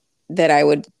nothing that I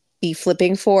would be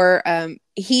flipping for.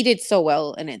 He did so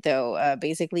well in it though.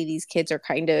 Basically these kids are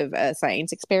kind of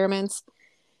science experiments,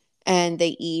 and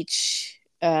they each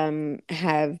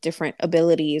have different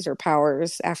abilities or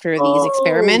powers after these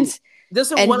experiments.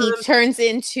 And he turns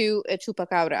into a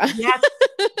chupacabra.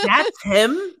 That's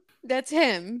him? That's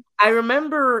him. I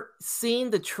remember seeing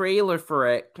the trailer for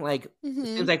it, like, it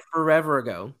seems like forever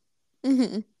ago.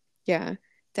 Yeah.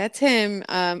 That's him.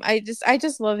 I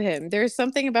just love him. There's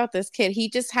something about this kid. He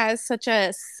just has such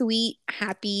a sweet,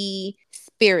 happy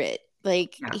spirit.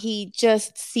 Like Yeah. he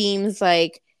just seems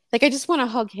like I just want to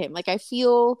hug him. Like I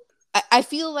feel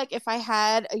like if I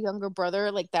had a younger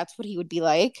brother, like that's what he would be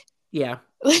like. Yeah.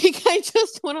 Like I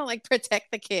just want to like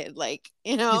protect the kid, like,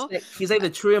 He's like the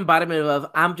true embodiment of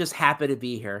I'm just happy to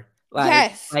be here.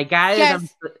 Yes. Like guys, I'm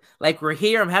Yes. like we're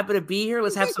here. I'm happy to be here.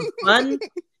 Let's have some fun.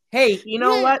 Hey, you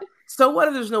know Yeah. what? So what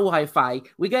if there's no Wi-Fi?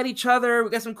 We got each other. We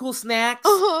got some cool snacks.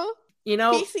 Uh-huh. You He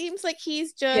know? seems like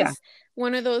he's Yeah. just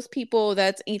one of those people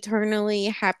that's eternally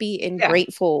happy and Yeah.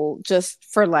 grateful just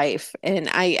for life. And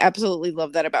I absolutely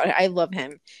love that about him. I love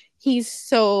him. He's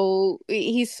so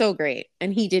great.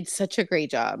 And he did such a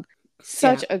great job. Yeah.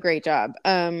 Such a great job.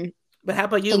 But how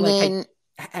about you? And Like, then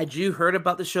had you heard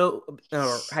about the show,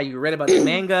 or how you read about the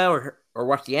manga, or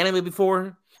watched the anime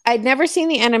before? I'd never seen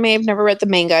the anime. I've never read the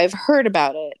manga. I've heard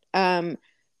about it.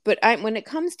 But when it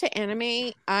comes to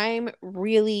anime, I'm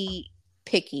really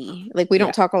picky. Like we Yeah.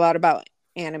 don't talk a lot about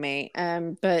anime.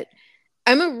 But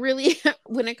I'm a really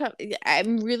when it comes,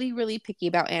 I'm really really picky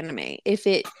about anime. If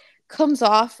it comes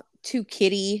off too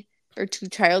kiddie or too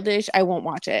childish, I won't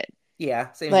watch it.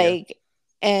 Yeah. Same here. Like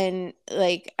and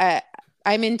like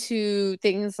I'm into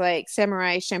things like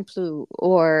Samurai Champloo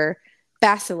or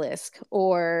Basilisk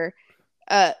or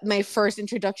my first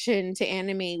introduction to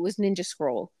anime was Ninja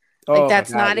Scroll. Like Oh my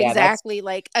that's god. not Yeah. That's exactly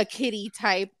like a kiddie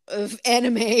type of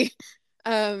anime.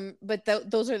 But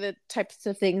those are the types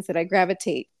of things that I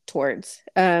gravitate towards.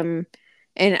 And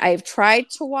I've tried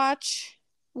to watch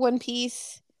One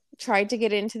Piece, tried to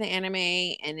get into the anime,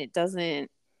 and it doesn't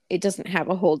have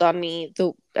a hold on me.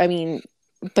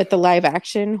 But the live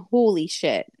action, holy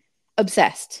shit.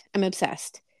 Obsessed. I'm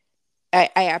obsessed. I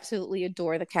absolutely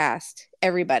adore the cast.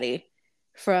 Everybody.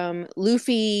 From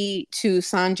Luffy to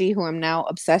Sanji, who I'm now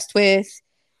obsessed with,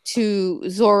 to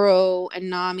Zoro and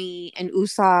Nami and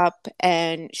Usopp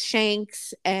and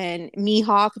Shanks and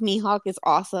Mihawk. Mihawk is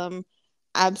awesome.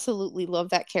 Absolutely love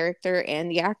that character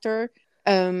and the actor.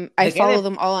 I the guy follow that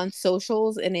them all on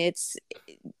socials and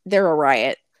they're a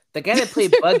riot. the guy that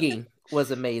played Buggy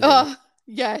was amazing. Oh,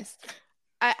 yes.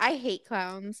 I hate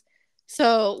clowns.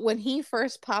 So when he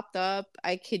first popped up,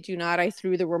 I kid you not, I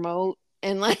threw the remote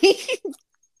and like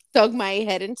dug my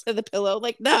head into the pillow,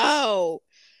 like, no.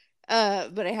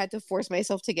 But I had to force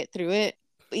myself to get through it.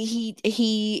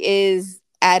 He is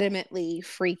adamantly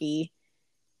freaky.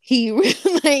 He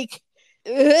like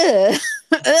ugh,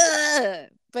 ugh,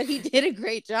 but he did a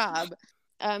great job.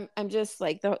 I'm just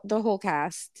like the whole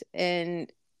cast,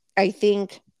 and I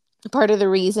think part of the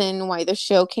reason why the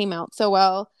show came out so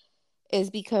well is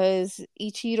because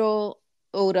Ichiro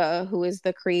Oda, who is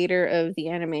the creator of the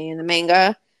anime and the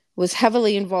manga, was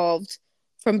heavily involved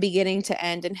from beginning to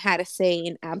end and had a say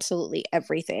in absolutely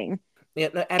everything. Yeah,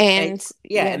 no, And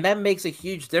yeah, yeah, and that makes a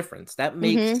huge difference. That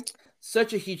makes mm-hmm.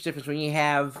 such a huge difference when you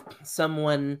have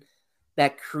someone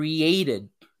that created,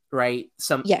 right,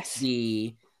 some Yes,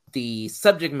 the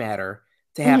subject matter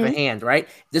to have a mm-hmm. hand, right?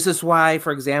 This is why,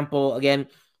 for example, again,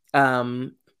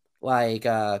 um, like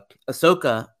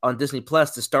Ahsoka on Disney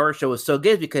Plus, the Star Show was so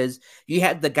good because you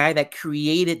had the guy that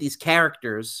created these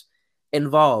characters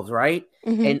involved, right?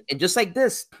 Mm-hmm. And just like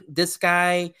this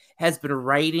guy has been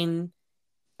writing.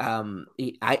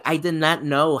 I did not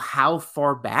know how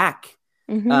far back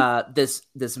Mm-hmm.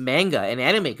 this manga and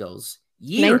anime goes.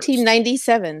 Years.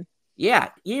 1997. Yeah,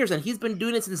 years, and he's been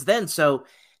doing it since then. So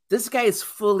this guy is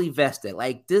fully vested.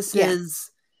 Like Yeah.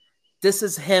 this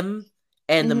is him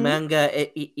and the Mm-hmm.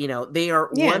 manga. They are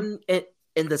Yeah. one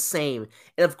in the same.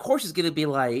 And of course, it's gonna be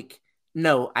like,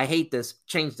 no, I hate this.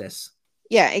 Change this.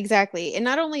 Yeah, exactly. And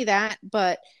not only that,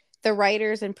 but the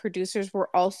writers and producers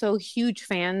were also huge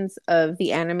fans of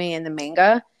the anime and the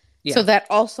manga. So Yeah, that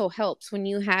also helps when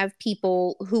you have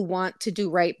people who want to do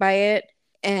right by it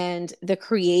and the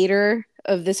creator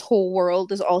of this whole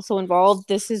world is also involved.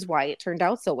 This is why it turned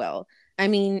out so well. I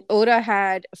mean, Oda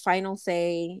had final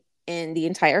say in the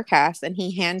entire cast and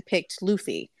he handpicked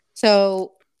Luffy.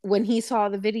 So when he saw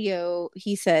the video,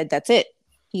 he said, that's it.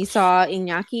 He saw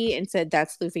Iñaki and said,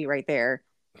 that's Luffy right there.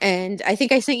 And I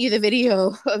think I sent you the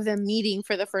video of them meeting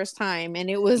for the first time. And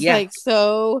it was yeah, like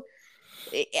so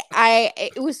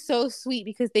it was so sweet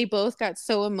because they both got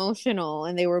so emotional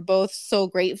and they were both so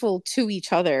grateful to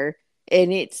each other.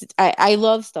 And I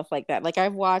love stuff like that. Like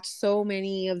I've watched so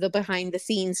many of the behind the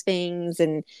scenes things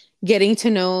and getting to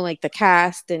know like the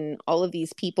cast and all of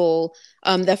these people.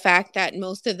 The fact that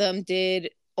most of them did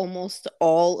almost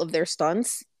all of their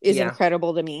stunts is yeah.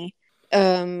 incredible to me.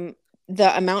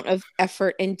 The amount of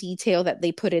effort and detail that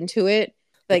they put into it.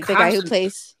 The Like the guy who costume,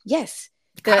 plays, yes,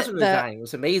 The costume The design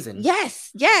was amazing.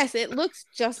 yes, it looks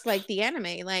just like the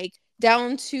anime, like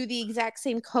down to the exact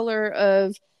same color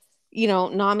of, you know,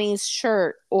 Nami's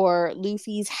shirt or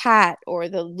Luffy's hat or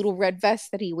the little red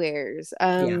vest that he wears.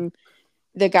 Yeah.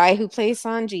 The guy who plays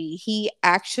Sanji, he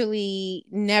actually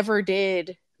never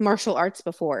did martial arts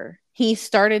before. He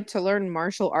started to learn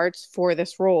martial arts for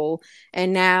this role,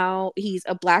 and now he's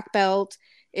a black belt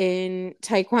in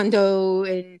Taekwondo,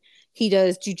 and he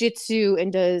does jujitsu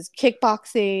and does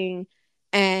kickboxing,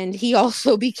 and he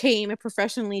also became a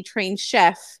professionally trained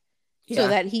chef so Yeah.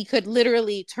 that he could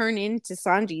literally turn into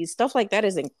Sanji. Stuff like that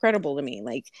is incredible to me.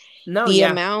 Like No, the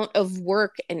yeah. amount of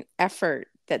work and effort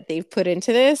that they've put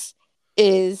into this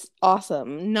is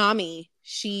awesome. Nami,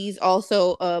 she's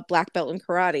also a black belt in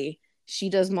karate. She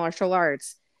does martial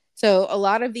arts. So a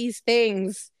lot of these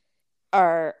things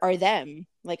are them.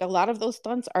 Like a lot of those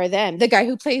stunts are them. The guy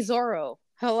who plays Zoro,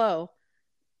 hello.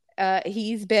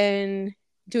 He's been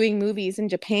doing movies in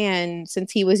Japan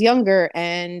since he was younger.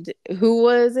 And who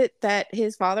was it that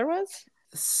his father was?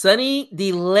 Sunny,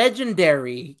 the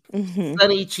legendary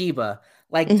Sunny Chiba.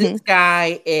 Like this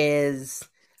guy is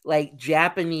like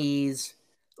Japanese,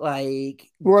 like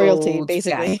royalty, gold. Yeah,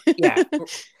 basically. yeah.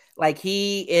 Like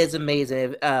he is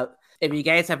amazing. If you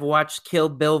guys have watched Kill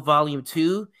Bill Volume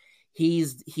 2,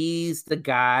 he's the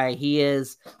guy. He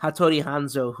is Hattori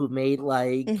Hanzo, who made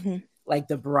like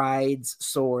the bride's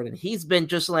sword, and he's been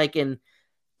just like in,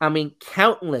 I mean,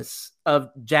 countless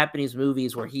of Japanese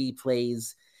movies where he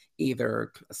plays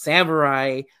either a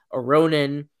samurai or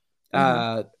ronin.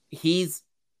 He's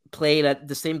played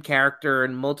the same character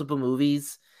in multiple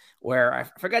movies where I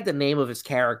forgot the name of his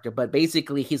character, but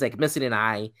basically he's like missing an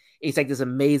eye. He's like this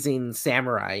amazing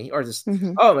samurai or this,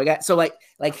 oh my God. So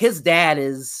like his dad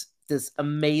is this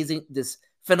amazing, this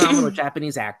phenomenal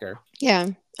Japanese actor. Yeah.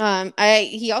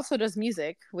 He also does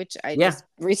music, which I just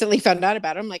recently found out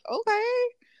about. I'm like, okay.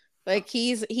 Like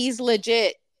he's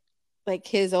legit, like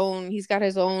he's got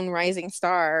his own rising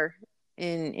star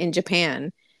in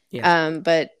Japan. Yeah.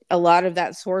 But a lot of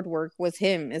that sword work was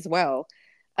him as well.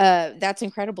 That's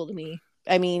incredible to me.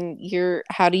 I mean,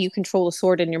 how do you control a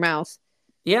sword in your mouth?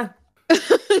 Yeah.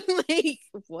 Like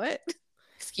what?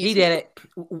 He did it.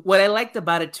 What I liked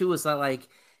about it too is that, like,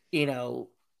 you know,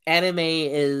 anime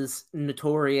is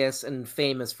notorious and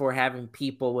famous for having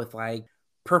people with like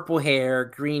purple hair,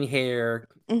 green hair,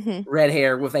 red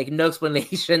hair with like no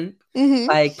explanation.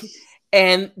 Like,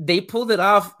 and they pulled it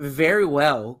off very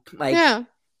well. Like,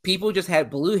 people just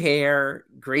had blue hair,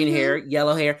 green hair,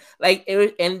 yellow hair. Like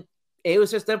it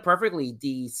was just done perfectly.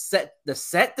 The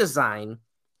set design.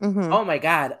 Oh my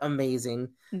God, amazing.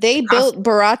 They built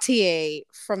Baratier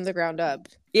from the ground up.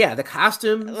 Yeah, the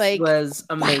costume was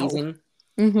amazing.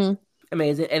 Wow.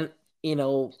 Amazing. And, you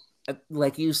know,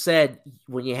 like you said,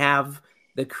 when you have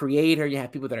the creator, you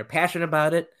have people that are passionate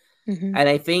about it. And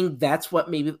I think that's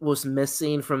what maybe was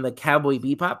missing from the Cowboy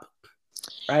Bebop,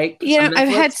 right? Yeah, I've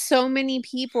had so many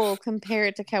people compare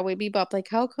it to Cowboy Bebop. Like,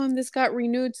 how come this got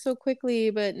renewed so quickly,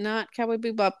 but not Cowboy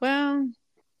Bebop? Well,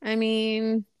 I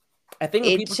mean, I think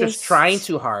people are just trying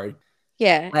too hard.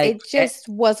 Yeah, like, it just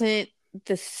wasn't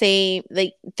the same.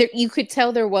 Like, you could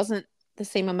tell there wasn't the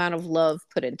same amount of love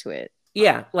put into it.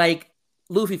 Yeah, like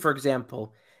Luffy, for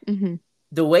example,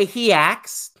 the way he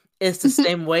acts is the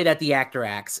same way that the actor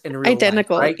acts in real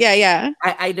identical life, right? Yeah.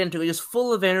 Identical, just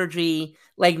full of energy.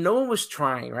 Like, no one was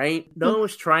trying, right? No one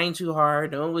was trying too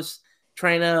hard. No one was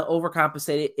trying to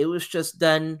overcompensate it. It was just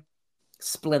done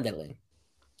splendidly.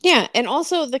 Yeah, and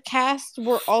also the cast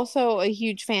were also a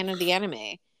huge fan of the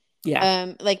anime.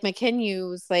 Yeah. Like McKenna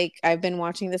was like, I've been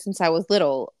watching this since I was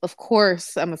little. Of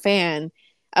course, I'm a fan.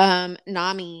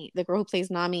 Nami, the girl who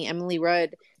plays Nami, Emily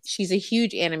Rudd, she's a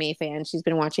huge anime fan. She's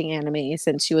been watching anime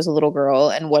since she was a little girl,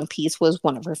 and One Piece was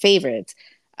one of her favorites.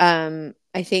 I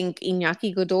think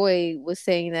Iñaki Godoy was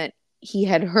saying that he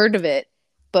had heard of it,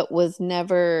 but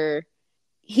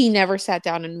he never sat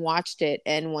down and watched it.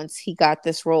 And once he got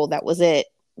this role, that was it.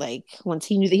 Like, once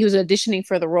he knew that he was auditioning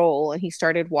for the role, and he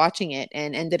started watching it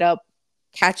and ended up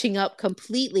catching up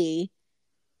completely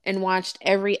and watched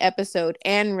every episode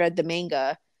and read the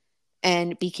manga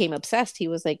and became obsessed. He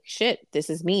was like, shit, this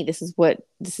is me. This is what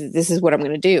I'm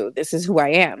going to do. This is who I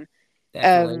am.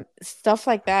 Stuff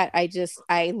like that.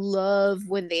 I love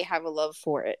when they have a love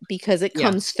for it because it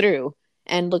comes through,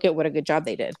 and look at what a good job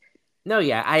they did. No,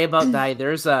 yeah. I About Die,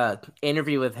 there's a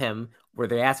interview with him where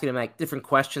they're asking him like different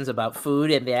questions about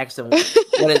food, and they asked him what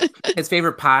is his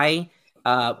favorite pie,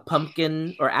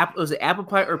 pumpkin or apple, was it apple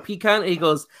pie or pecan? And he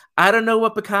goes, I don't know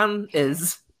what pecan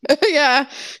is. Yeah,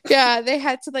 they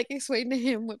had to like explain to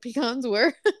him what pecans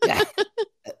were.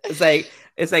 It's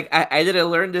like I didn't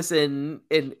learn this in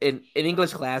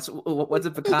English class. What's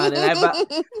a pecan? And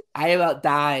I about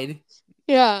died.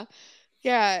 Yeah.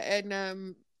 Yeah.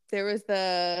 And there was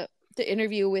the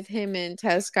interview with him and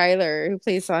Taz Skylar, who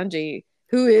plays Sanji,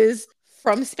 who is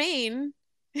from Spain.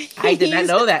 I did not He's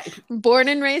know that. born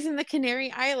and raised in the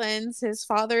Canary Islands. His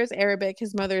father is Arabic,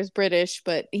 his mother is British,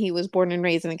 but he was born and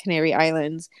raised in the Canary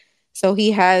Islands. So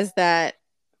he has that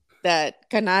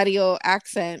Canario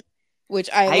accent, which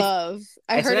I love.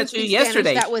 I heard said him that to you speak Spanish.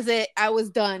 yesterday. That was it. I was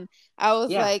done. I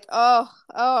was like, oh,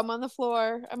 I'm on the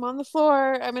floor. I'm on the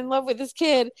floor. I'm in love with this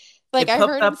kid. Like, I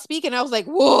heard him speak, and I was like,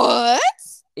 what?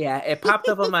 Yeah, it popped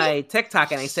up on my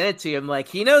TikTok, and I sent it to him. Like,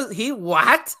 he knows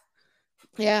what?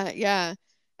 Yeah, yeah.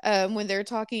 When they're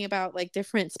talking about like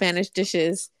different Spanish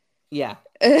dishes. Yeah.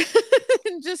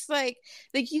 Just like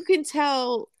you can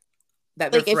tell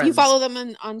that like friends. If you follow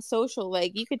them on social,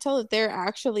 like you could tell that they're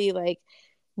actually like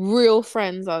real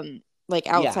friends on like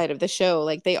outside of the show.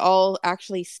 Like they all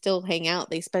actually still hang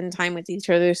out. They spend time with each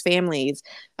other's families.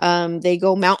 They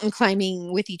go mountain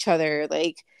climbing with each other.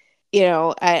 Like,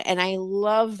 and I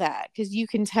love that because you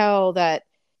can tell that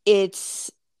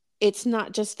it's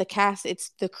not just the cast,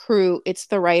 it's the crew, it's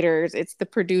the writers, it's the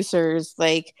producers,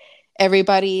 like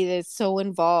everybody that's so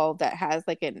involved that has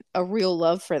like a real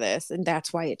love for this, and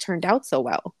that's why it turned out so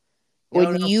well.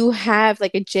 When you have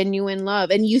like a genuine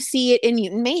love, and you see it in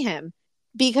Mutant Mayhem,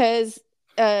 because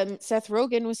Seth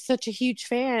Rogen was such a huge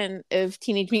fan of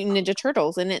Teenage Mutant Ninja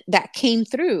Turtles, and that came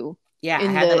through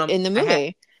in the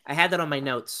movie. I had that on my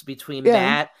notes between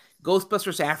that,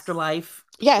 Ghostbusters Afterlife,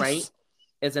 right?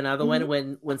 Is another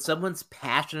one when someone's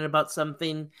passionate about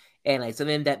something and like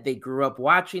something that they grew up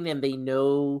watching and they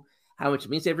know how much it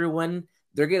means to everyone,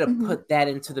 they're gonna put that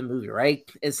into the movie, right?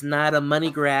 It's not a money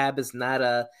grab. It's not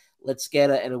a let's get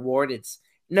an award. It's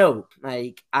no,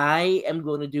 like I am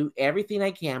going to do everything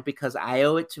I can because I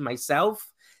owe it to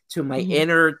myself, to my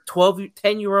inner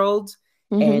 10-year-old,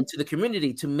 and to the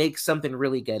community to make something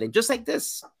really good. And just like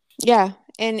this. Yeah,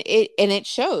 and it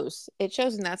shows. It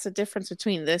shows, and that's the difference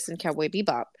between this and Cowboy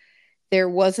Bebop. There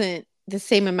wasn't the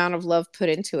same amount of love put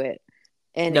into it.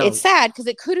 And it's sad because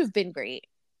it could have been great.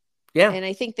 Yeah. And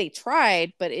I think they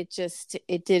tried, but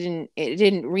it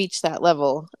didn't reach that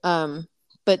level.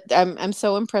 But I'm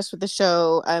so impressed with the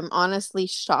show. I'm honestly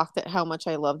shocked at how much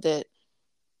I loved it.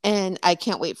 And I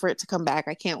can't wait for it to come back.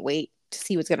 I can't wait to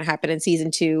see what's going to happen in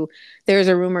season 2. There's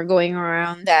a rumor going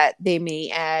around that they may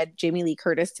add Jamie Lee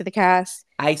Curtis to the cast.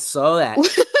 I saw that.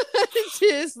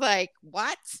 Just like,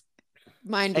 what?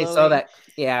 Mind blowing. I saw that.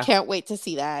 Yeah. Can't wait to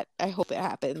see that. I hope it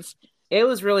happens. It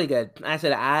was really good. I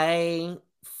said I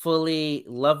fully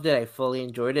loved it. I fully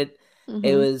enjoyed it.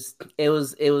 It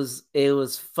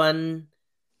was fun.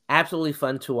 Absolutely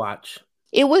fun to watch.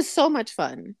 It was so much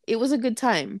fun. It was a good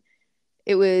time.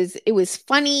 It was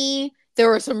funny. There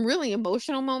were some really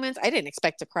emotional moments. I didn't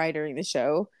expect to cry during the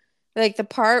show. Like the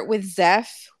part with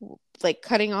Zeph, like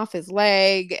cutting off his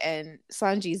leg and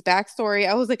Sanji's backstory.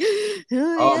 I was like,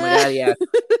 oh my God,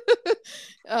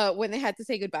 yeah. When they had to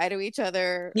say goodbye to each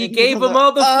other. He gave him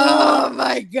all the food. Oh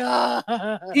my God.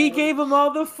 He gave him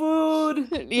all the food.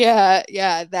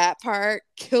 Yeah. That part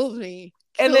killed me.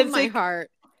 Killed my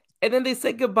heart. And then they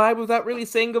said goodbye without really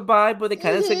saying goodbye, but they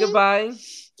kind of said goodbye.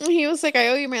 He was like, I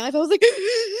owe you my life. I was like,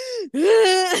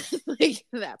 like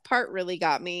that part really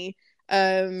got me.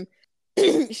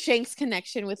 Shank's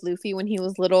connection with Luffy when he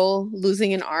was little,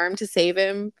 losing an arm to save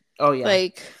him. Oh, yeah.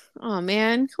 Like, oh,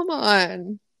 man, come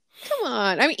on.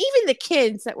 I mean, even the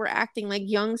kids that were acting like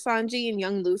young Sanji and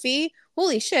young Luffy,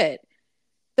 holy shit.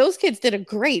 Those kids did a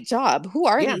great job. Who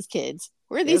are these kids?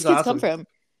 Where do these kids come from?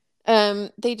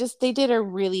 They did a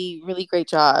really, really great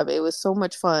job. It was so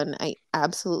much fun. I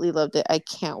absolutely loved it. I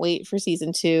can't wait for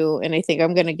season 2, and I think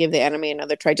I'm gonna give the anime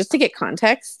another try just to get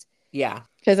context. Yeah,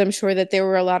 because I'm sure that there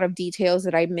were a lot of details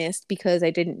that I missed because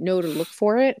I didn't know to look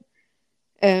for it.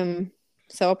 So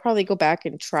I'll probably go back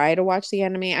and try to watch the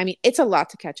anime. I mean, it's a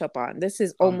lot to catch up on. This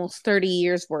is almost 30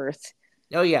 years worth.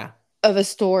 Oh yeah, of a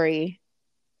story.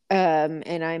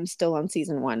 And I'm still on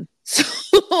season 1. So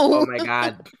oh my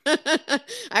God.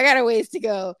 I got a ways to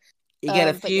go. You get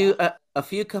a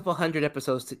few couple hundred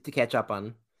episodes to catch up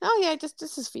on. Oh yeah, just a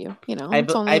few.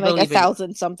 It's only like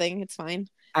 1,000 something. It's fine.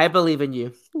 I believe in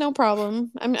you. No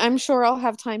problem. I'm sure I'll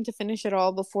have time to finish it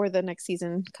all before the next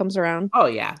season comes around. Oh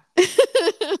yeah.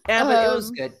 Yeah, but it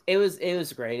was good. It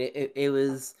was great. It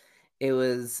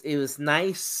was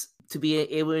nice to be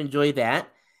able to enjoy that.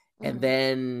 And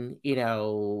then,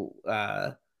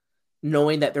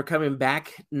 knowing that they're coming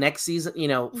back next season,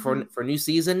 for new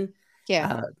season.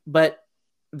 Yeah. But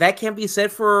that can't be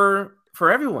said for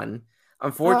everyone.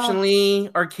 Unfortunately,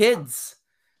 our kids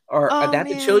or Oh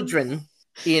adopted man. children,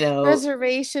 you know,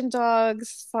 Reservation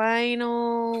Dogs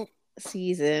final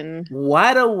season.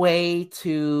 what a way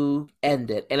to end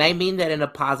it. And I mean that in a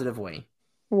positive way.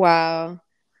 Wow.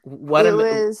 What It a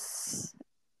was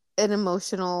an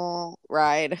emotional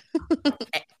ride.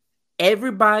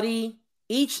 everybody,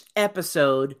 each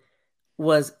episode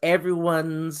was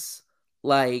everyone's,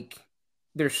 like,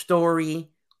 their story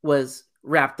was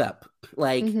wrapped up.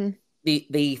 Like Mm-hmm.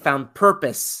 they found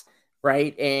purpose,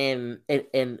 right? And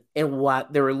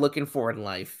what they were looking for in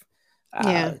life.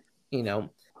 Yeah. You know,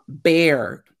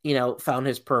 Bear, found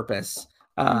his purpose.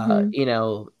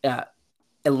 Mm-hmm.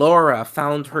 Elora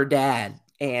found her dad,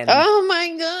 and Oh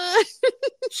my god.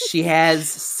 she has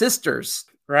sisters,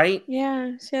 right?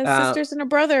 Yeah, she has Uh, sisters and a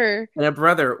brother. and a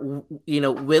brother,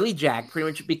 Willie Jack, pretty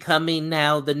much becoming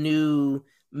now the new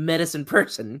medicine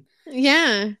person,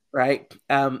 Yeah. right?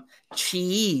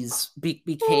 Cheese Oh,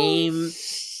 became,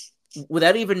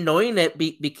 without even knowing it,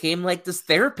 became like this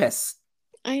therapist.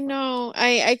 I know.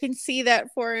 I can see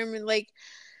that for him, and like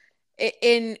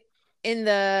in in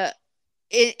the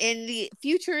in the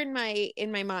future in my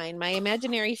mind, my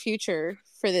imaginary future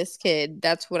for this kid,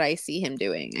 that's what I see him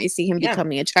doing. I see him Yeah,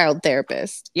 becoming a child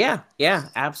therapist. yeah,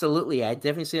 absolutely. I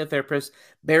definitely see a therapist.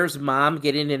 Bear's mom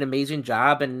getting an amazing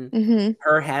job, and Mm-hmm.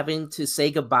 her having to say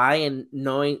goodbye and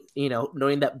knowing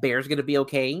that Bear's gonna be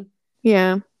okay.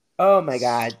 Yeah. Oh my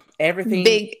god,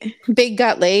 everything. Big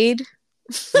got laid.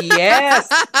 Yes.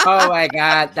 Oh my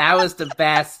god, that was the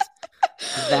best.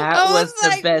 That I was was the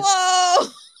like, best. whoa.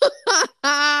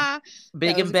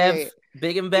 Big That and was Bev, great.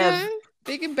 Big and Yeah. Bev.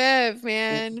 Big and Bev,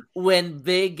 man. When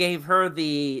Big gave her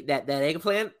that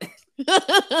eggplant.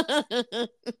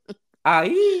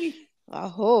 Aye.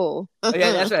 Aho. Oh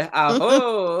yeah, that's right.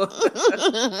 Aho.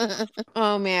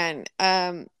 Oh man.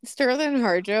 Sterling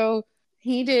Harjo,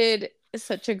 he did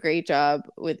such a great job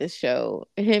with this show.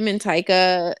 Him and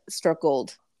Taika struck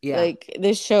gold. Yeah. Like,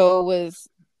 this show was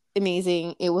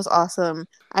amazing. It was awesome.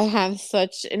 I have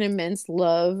such an immense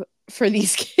love for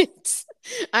these kids.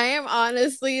 I am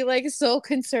honestly like so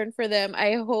concerned for them.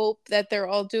 I hope that they're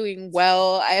all doing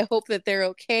well. I hope that they're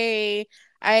okay.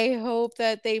 I hope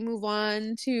that they move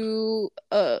on to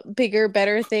bigger,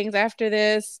 better things after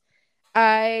this.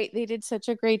 They did such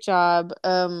a great job.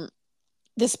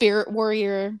 The Spirit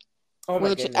Warrior, Oh my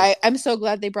which goodness. I'm so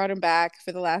glad they brought him back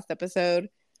for the last episode.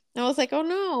 I was like, oh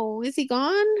no, is he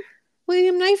gone?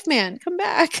 William Knife Man, come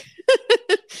back.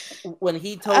 When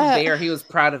he told uh, Bear he was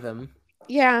proud of him.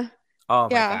 yeah, Oh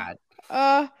my yeah.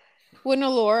 god. When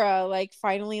Alora like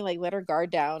finally like let her guard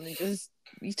down and just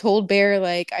told Bear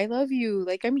like, I love you,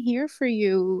 like I'm here for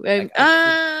you, and Like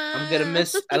I'm gonna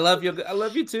miss. I love you. I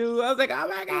love you too. I was like, oh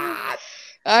my god.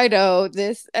 I know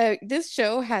this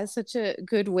show has such a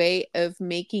good way of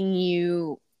making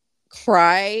you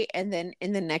cry and then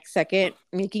in the next second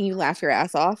making you laugh your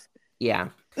ass off. Yeah.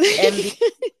 And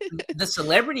the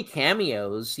celebrity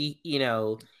cameos,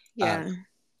 Yeah.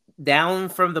 down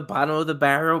from the bottom of the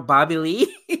barrel, Bobby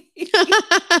Lee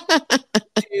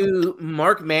to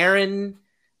Mark Maron.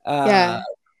 Yeah.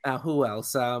 Who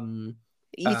else?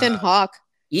 Ethan Hawke.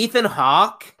 Ethan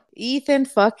Hawke. Ethan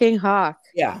fucking Hawke.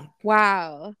 Yeah.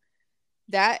 Wow.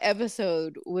 That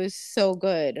episode was so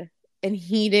good. And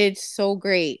he did so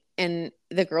great. And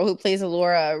the girl who plays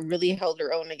Alora really held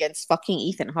her own against fucking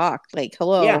Ethan Hawke. Like,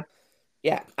 hello. Yeah.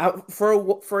 Yeah.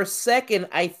 For a second,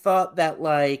 I thought that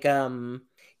like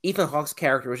Ethan Hawke's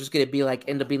character was just gonna be like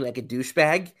end up being like a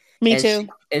douchebag. Me too.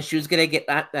 She was gonna get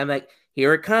that. I'm like,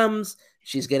 here it comes.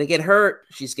 She's gonna get hurt.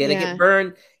 She's gonna get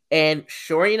burned. And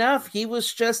sure enough, he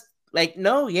was just like,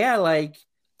 no, yeah, like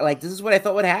this is what I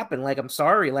thought would happen. Like, I'm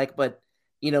sorry, like, but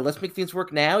let's make things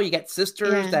work now. You got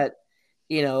sisters that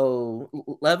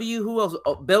love you. Who else?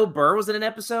 Oh, Bill Burr was in an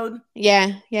episode.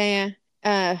 Yeah.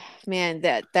 Man,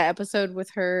 that episode with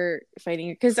her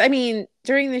fighting, because I mean,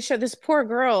 during the show, this poor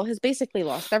girl has basically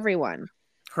lost everyone.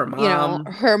 Her mom.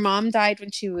 Her mom died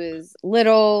when she was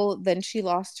little. Then she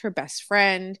lost her best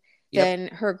friend. Yep. Then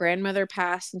her grandmother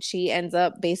passed, and she ends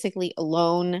up basically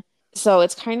alone. So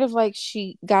it's kind of like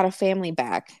she got a family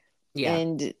back. Yeah.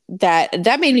 And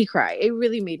that made me cry. It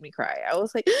really made me cry. I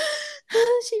was like,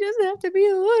 she doesn't have to be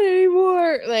alone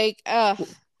anymore. Like,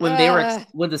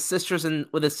 when the sisters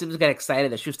got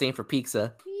excited that she was staying for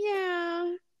pizza.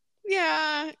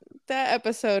 Yeah, that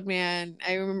episode, man.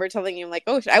 I remember telling you, like,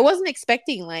 oh, I wasn't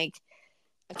expecting like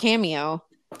a cameo.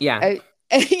 Yeah.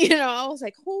 I was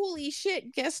like, holy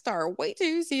shit, guest star. Wait till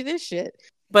you see this shit.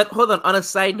 But hold on a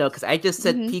side note, because I just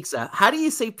said pizza. How do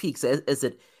you say pizza? Is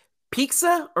it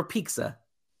pizza or pizza?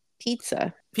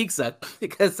 Pizza.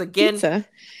 Because again,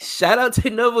 shout out to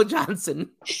Novo Johnson.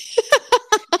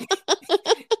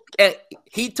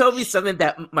 He told me something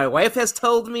that my wife has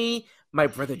told me. My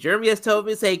brother Jeremy has told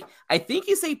me. It's like, I think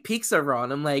you say pizza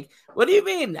wrong. I'm like, what do you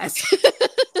mean? What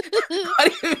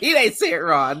do you mean I say it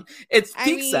wrong? It's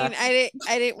pizza. I mean,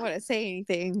 I didn't want to say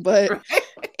anything, but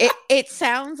right? it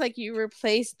sounds like you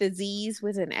replaced the Z's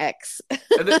with an X.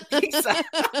 Pizza.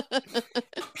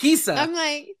 Pizza. I'm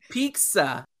like,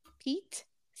 pizza.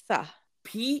 Pizza.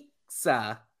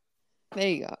 Pizza. There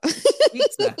you go.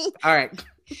 Pizza. All right.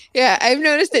 Yeah, I've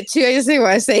noticed it too. I just didn't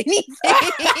want to say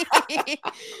anything.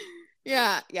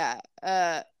 Yeah.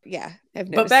 I've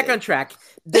noticed. But back on track.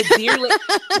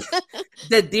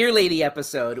 The Deer Lady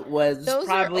episode was Those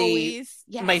probably always,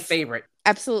 yes, my favorite.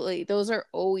 Absolutely. Those are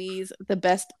always the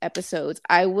best episodes.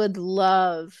 I would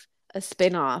love a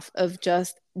spin-off of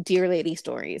just Deer Lady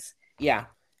stories. Yeah.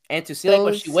 And to see like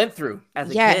what she went through as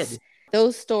a kid.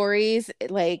 Those stories,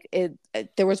 like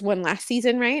there was one last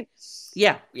season, right?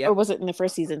 Yeah. Or was it in the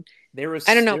first season?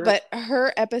 I don't know, but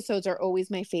her episodes are always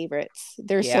my favorites.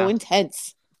 They're so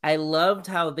intense. I loved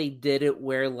how they did it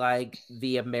where like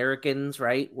the Americans,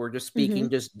 right, were just speaking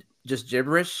just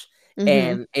gibberish.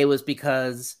 And it was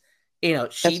because, you know,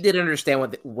 she didn't understand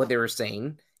what they were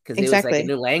saying because it was like a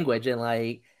new language, and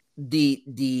like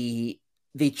the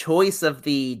choice of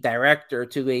the director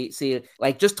to see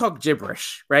like just talk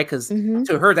gibberish, right? Because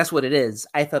to her that's what it is.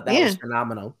 I thought that was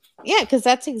phenomenal. Yeah, because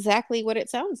that's exactly what it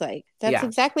sounds like. That's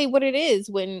exactly what it is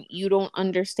when you don't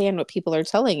understand what people are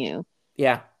telling you.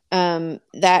 Yeah.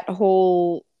 That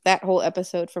whole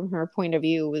episode from her point of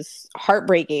view was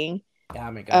heartbreaking.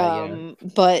 Oh my God,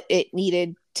 but it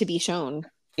needed to be shown.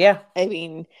 Yeah. I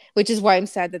mean, which is why I'm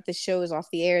sad that the show is off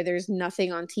the air. There's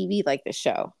nothing on TV like this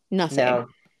show. Nothing.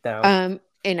 No.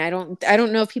 And I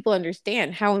don't know if people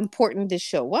understand how important this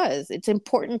show was. It's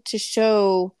important to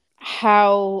show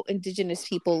how Indigenous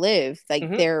people live.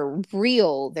 Like they're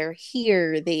real, they're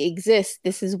here, they exist.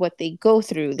 This is what they go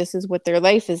through. This is what their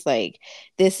life is like.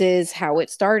 This is how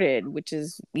it started, which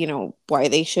is, you know, why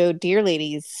they showed Deer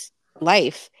Lady's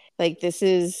life. Like this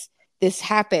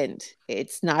happened.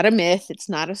 It's not a myth. It's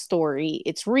not a story.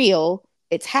 It's real.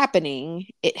 It's happening.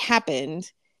 It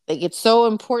happened. Like it's so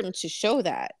important to show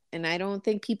that. And I don't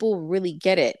think people really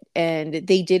get it. And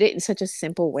they did it in such a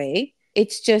simple way.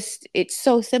 It's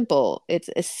so simple. It's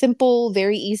a simple,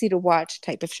 very easy to watch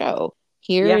type of show.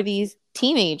 Here are these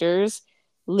teenagers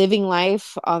living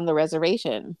life on the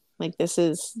reservation. Like this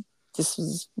is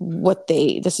what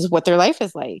their life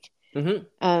is like.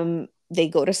 They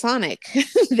go to Sonic.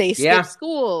 They skip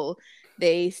school.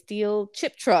 They steal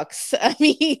chip trucks. I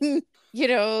mean, you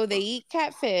know, they eat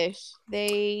catfish.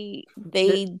 They're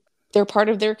part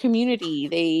of their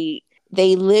community.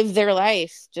 They live their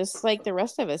life just like the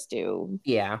rest of us do.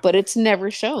 Yeah. But it's never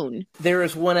shown. There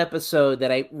was one episode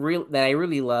that I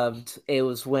really loved. It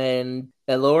was when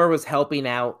Laura was helping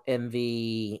out at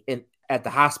the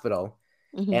hospital.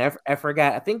 And I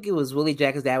forgot, I think it was Willie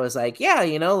Jack's dad was like, yeah,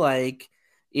 like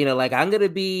I'm going to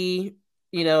be,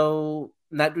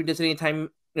 not doing this anytime,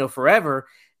 forever.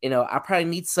 I probably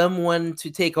need someone to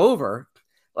take over,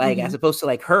 like, as opposed to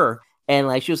like her. And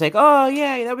like, she was like, oh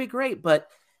yeah, that'd be great. But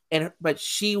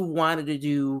she wanted to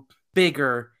do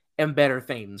bigger and better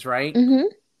things. Right.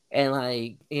 And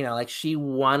like, like she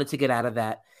wanted to get out of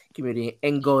that community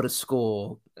and go to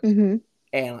school. And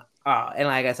like,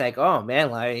 I was like, oh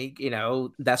man, like,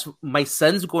 that's my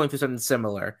son's going through something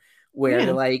similar where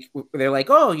they're like,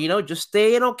 oh, just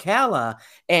stay in Ocala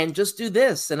and just do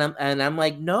this. And I'm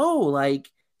like, no, like,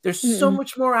 there's so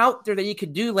much more out there that you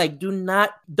could do. Like,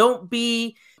 don't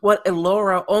be what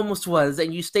Elora almost was,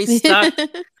 and you stay stuck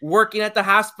working at the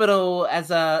hospital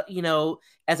as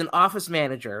as an office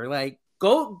manager. Like,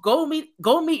 go meet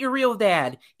your real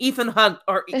dad, Ethan Hunt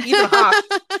or Ethan Hawke.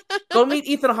 Go meet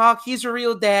Ethan Hawke. He's your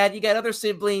real dad. You got other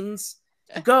siblings.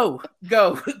 Go.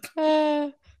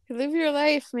 Live your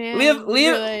life, man. Live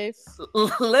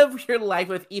your life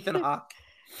with Ethan Hawke.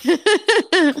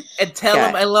 And tell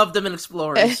him I love them in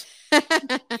Explorers.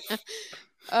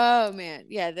 Oh man,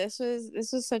 yeah, this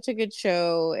was such a good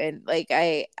show, and like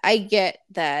I get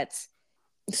that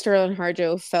Sterling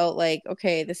Harjo felt like,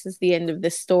 okay, this is the end of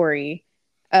this story.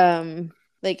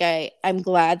 Like I'm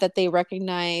glad that they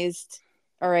recognized,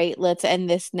 all right, let's end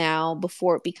this now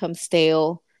before it becomes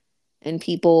stale and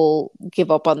people give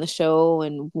up on the show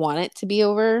and want it to be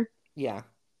over. Yeah.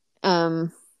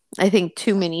 I think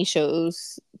too many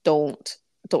shows don't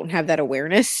have that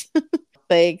awareness.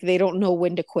 Like they don't know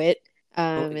when to quit.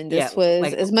 And this was,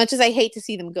 like, as much as I hate to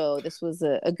see them go, this was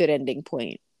a good ending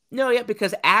point. No, yeah,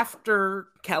 because after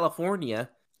California,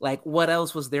 like what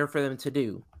else was there for them to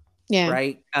do? Yeah.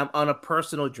 Right. On a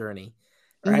personal journey.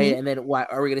 Right. And then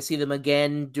what are we going to see them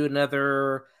again do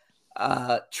another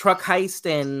truck heist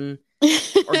and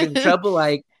or get in trouble.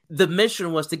 Like the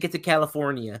mission was to get to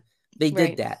California. They did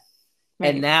Right. that.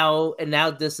 Right. And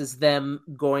now this is them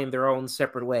going their own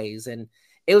separate ways. And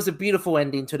it was a beautiful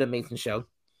ending to the Mason show.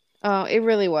 Oh, it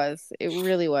really was. It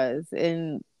really was.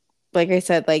 And like I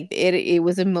said, like it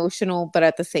was emotional, but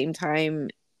at the same time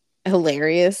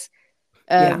hilarious.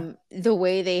 Yeah. The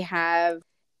way they have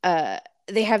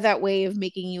that way of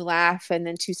making you laugh and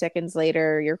then 2 seconds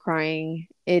later you're crying.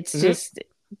 It's just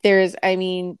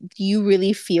you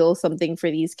really feel something for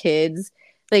these kids.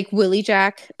 Like Willie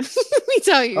Jack. Let me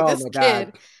tell you, Oh this my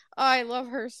kid. God. Oh, I love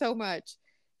her so much.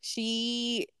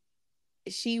 She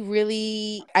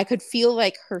really, I could feel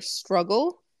like her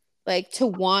struggle, like to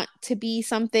want to be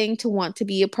something, to want to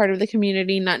be a part of the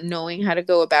community, not knowing how to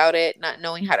go about it, not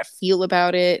knowing how to feel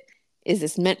about it. Is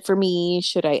this meant for me?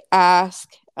 Should I ask?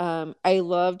 I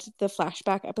loved the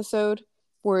flashback episode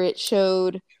where it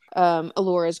showed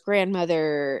Alora's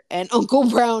grandmother and Uncle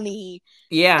Brownie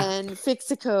Yeah. and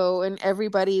Fixico and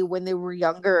everybody when they were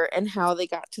younger and how they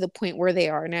got to the point where they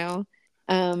are now.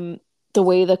 The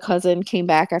way the cousin came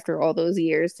back after all those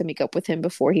years to make up with him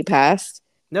before he passed.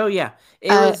 No, yeah.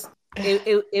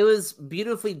 It was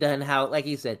beautifully done how, like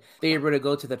you said, they were able to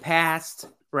go to the past,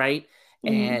 right?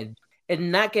 Mm-hmm.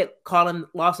 And not get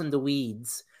lost in the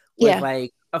weeds with Yeah.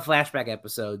 like a flashback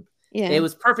episode. Yeah. It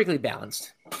was perfectly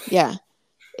balanced. Yeah.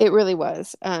 It really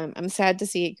was. I'm sad to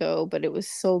see it go, but it was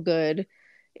so good.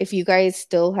 If you guys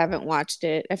still haven't watched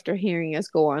it after hearing us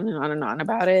go on and on and on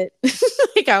about it,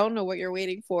 like I don't know what you're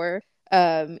waiting for.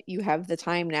 You have the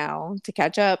time now to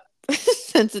catch up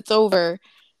since it's over.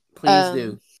 Please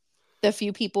do. The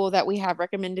few people that we have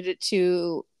recommended it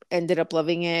to ended up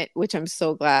loving it, which I'm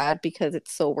so glad because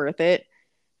it's so worth it.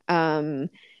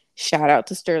 Shout out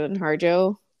to Sterling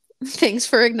Harjo. Thanks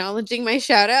for acknowledging my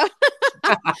shout out.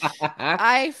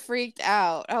 I freaked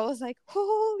out. I was like,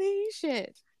 holy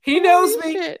shit. He knows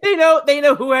me. Shit. They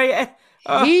know who I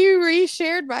am. He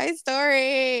reshared my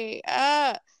story.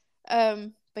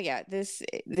 But yeah, this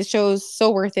show is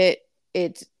so worth it.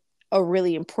 It's a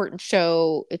really important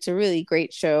show. It's a really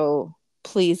great show.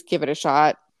 Please give it a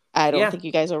shot. I don't think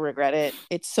you guys will regret it.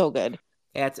 It's so good.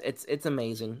 Yeah, it's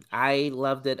amazing. I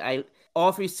loved it.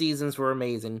 All 3 seasons were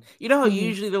amazing. You know how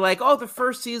usually they're like, oh, the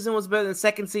first season was better than the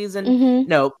second season? Mm-hmm.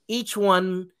 No, each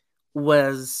one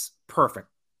was perfect.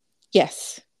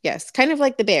 Yes. Kind of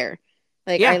like The Bear.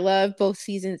 Like, I love both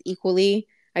seasons equally.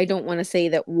 I don't want to say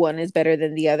that one is better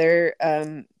than the other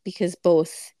because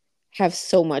both have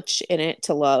so much in it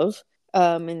to love.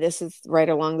 And this is right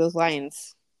along those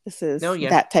lines. This is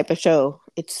that type of show.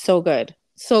 It's so good.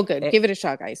 So good. Give it a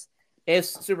shot, guys.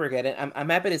 It's super good. And I'm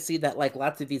happy to see that, like,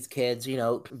 lots of these kids,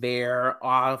 they're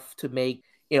off to make,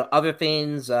 other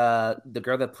things. The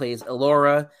girl that plays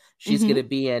Elora, she's going to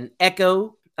be in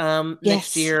Echo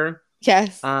next year.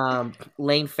 Yes.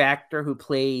 Lane Factor, who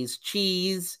plays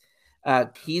Cheese,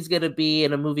 he's going to be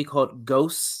in a movie called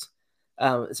Ghosts.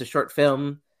 It's a short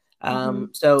film.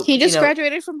 So he just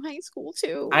graduated from high school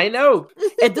too. I know.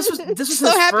 And this was so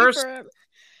his first.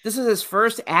 This is his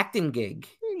first acting gig.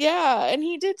 Yeah, and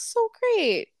he did so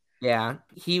great. Yeah,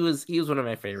 he was one of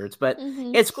my favorites. But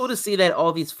it's cool to see that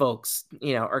all these folks,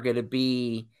 are going to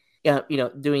be,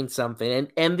 doing something,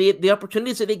 and the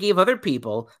opportunities that they gave other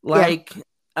people, like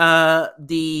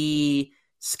the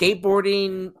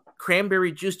skateboarding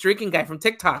cranberry juice drinking guy from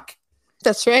TikTok.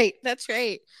 That's right.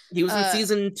 He was in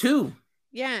season 2.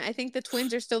 Yeah, I think the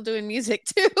twins are still doing music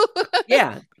too.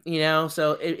 Yeah,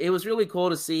 so it was really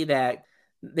cool to see that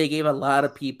they gave a lot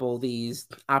of people these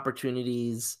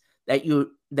opportunities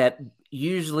that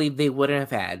usually they wouldn't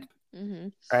have had.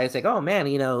 Right? It's like, oh man,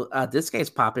 this guy's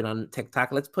popping on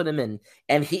TikTok. Let's put him in,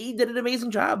 and he did an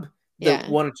amazing job. The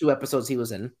 1 or 2 episodes he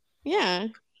was in. Yeah,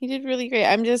 he did really great.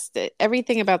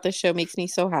 Everything about this show makes me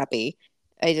so happy.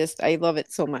 I love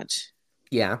it so much.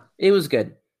 Yeah, it was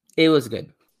good.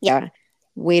 Yeah,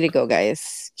 way to go,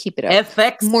 guys! Keep it up.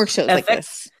 FX, more shows like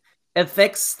this.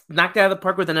 FX knocked out of the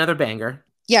park with another banger.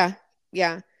 Yeah.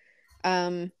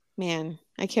 Man,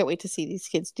 I can't wait to see these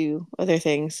kids do other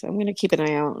things. I'm gonna keep an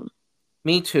eye out.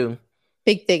 Me too.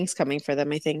 Big things coming for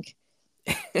them, I think.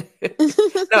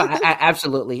 No,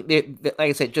 absolutely. Like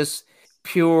I said, just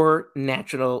pure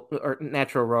natural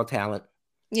raw talent.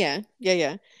 Yeah.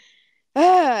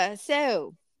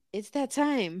 So it's that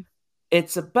time.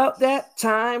 It's about that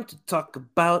time to talk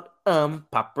about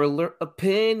unpopular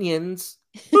opinions.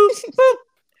 Boop, boop.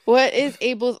 What is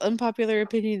Abel's unpopular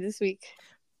opinion this week?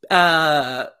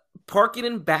 Parking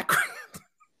in backwards.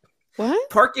 What?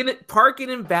 Parking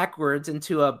in backwards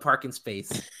into a parking space.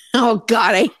 Oh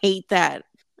God, I hate that.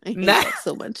 I hate that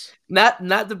so much. Not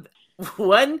the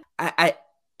one.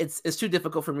 it's too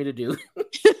difficult for me to do.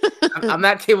 I'm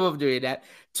not capable of doing that.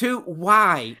 Two,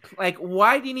 why? Like,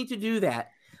 why do you need to do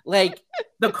that? Like,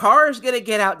 the car is gonna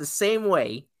get out the same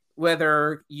way,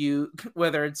 whether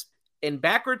it's in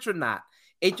backwards or not.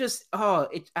 It just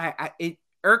it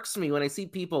irks me when I see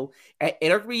people.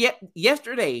 It irked me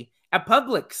yesterday at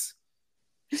Publix.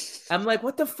 I'm like,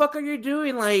 what the fuck are you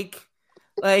doing? Like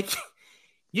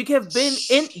you have been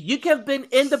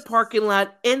in the parking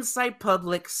lot inside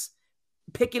Publix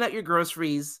picking up your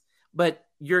groceries, but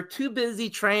you're too busy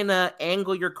trying to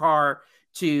angle your car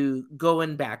to go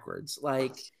in backwards.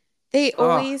 Like, they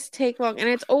always take long, and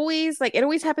it's always like it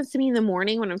always happens to me in the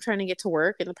morning when I'm trying to get to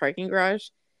work in the parking garage.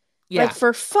 yeah. Like,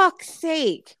 for fuck's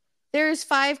sake, there's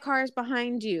 5 cars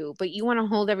behind you, but you want to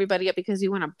hold everybody up because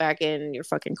you want to back in your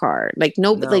fucking car. Like,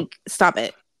 no. Like, stop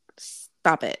it.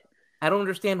 Stop it. I don't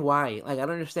understand why. Like, I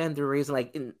don't understand the reason.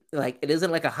 Like, it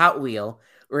isn't like a Hot Wheel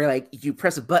where like you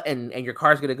press a button and your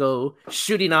car's gonna go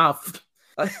shooting off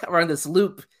around this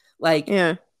loop. Like,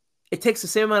 yeah, it takes the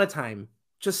same amount of time.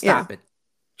 Just stop it.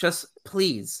 Just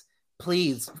please,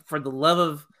 for the love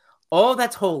of all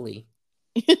that's holy,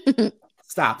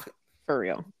 stop. For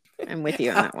real. I'm with you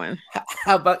on that one.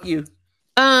 How about you?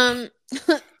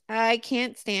 I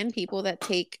can't stand people that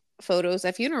take photos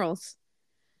at funerals.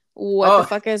 What the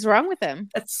fuck is wrong with them?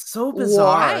 That's so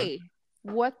bizarre. Why?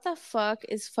 What the fuck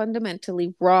is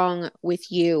fundamentally wrong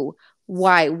with you?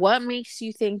 Why? What makes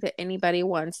you think that anybody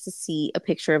wants to see a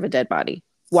picture of a dead body?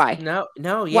 Why? No,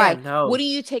 yeah, why? no. What are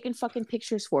you taking fucking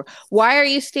pictures for? Why are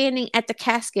you standing at the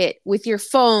casket with your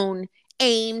phone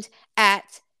aimed at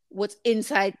what's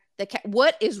inside the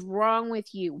what is wrong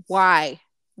with you? Why?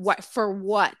 What for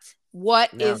what?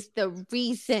 What is the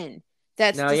reason?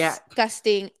 That's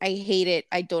disgusting. I hate it.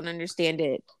 I don't understand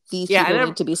it. These people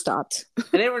need to be stopped.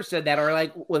 I never said that. Or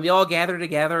like when we all gather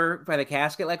together by the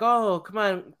casket, like, oh, come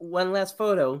on, one last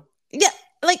photo. Yeah,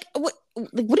 like what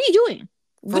are you doing?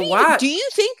 What? Do you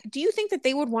think that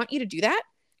they would want you to do that?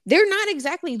 They're not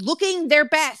exactly looking their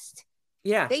best.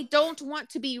 Yeah. They don't want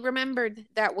to be remembered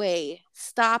that way.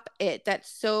 Stop it.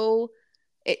 That's so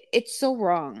it's so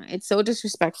wrong. It's so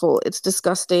disrespectful. It's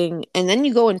disgusting. And then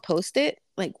you go and post it.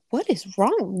 Like, what is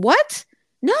wrong? What?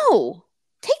 No.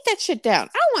 Take that shit down.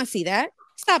 I don't want to see that.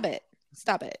 Stop it.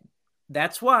 Stop it.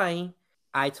 That's why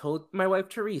I told my wife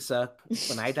Teresa,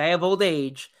 when I die of old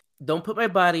age, don't put my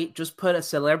body, just put a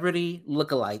celebrity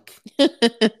lookalike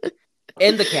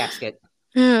in the casket.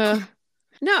 No,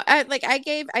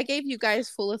 I gave you guys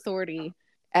full authority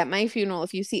at my funeral.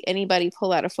 If you see anybody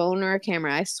pull out a phone or a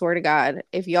camera, I swear to God,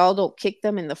 if y'all don't kick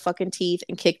them in the fucking teeth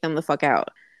and kick them the fuck out.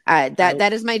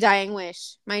 That is my dying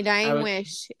wish. My dying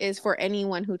wish is for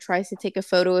anyone who tries to take a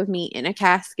photo of me in a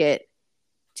casket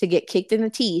to get kicked in the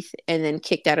teeth and then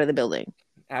kicked out of the building.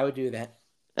 I would do that.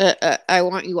 I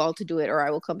want you all to do it, or I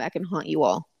will come back and haunt you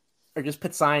all. Or just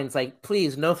put signs like,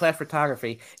 please, no flash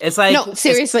photography. It's like, no,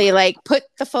 seriously, like, put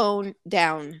the phone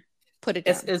down. Put it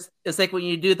down. It's like when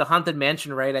you do the Haunted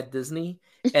Mansion right at Disney,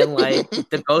 and like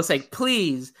the ghost like,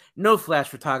 please, no flash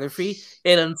photography.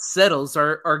 It unsettles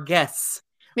our guests.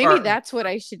 Maybe that's what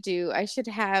I should do. I should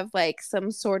have like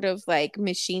some sort of like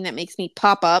machine that makes me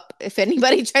pop up if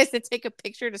anybody tries to take a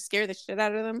picture to scare the shit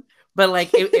out of them. But like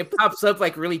it pops up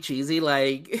like really cheesy,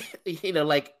 like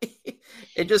like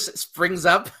it just springs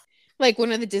up. Like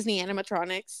one of the Disney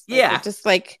animatronics. Like, yeah. It just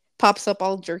like pops up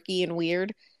all jerky and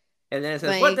weird. And then it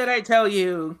says, like, what did I tell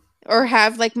you? Or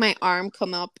have like my arm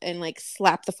come up and like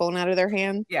slap the phone out of their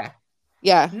hand. Yeah.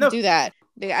 Yeah, do that.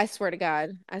 I swear to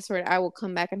God. I will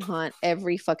come back and haunt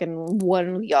every fucking one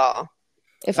of y'all.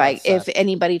 If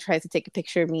anybody tries to take a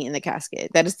picture of me in the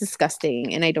casket. That is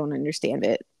disgusting and I don't understand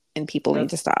it. And people need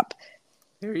to stop.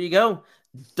 There you go.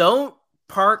 Don't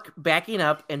park backing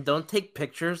up and don't take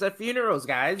pictures at funerals,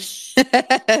 guys.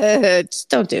 Just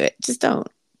don't do it. Just don't.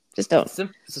 It's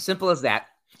as simple as that.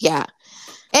 Yeah.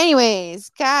 Anyways,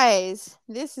 guys,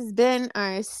 this has been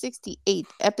our 68th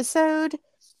episode.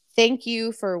 Thank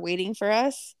you for waiting for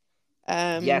us.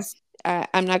 Yes.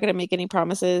 I'm not going to make any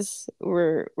promises.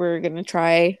 We're going to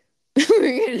try.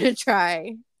 We're going to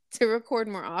try to record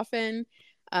more often.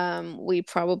 We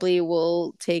probably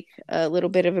will take a little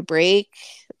bit of a break,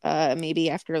 maybe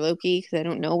after Loki, because I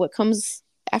don't know what comes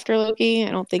after Loki.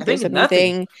 I don't think there's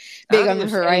anything big on the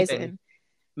horizon. Anything.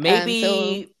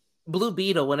 Maybe Blue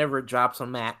Beetle whenever it drops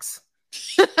on Max.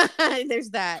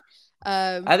 There's that.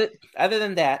 Other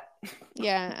than that,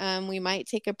 yeah, we might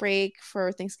take a break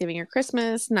for Thanksgiving or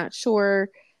Christmas, not sure.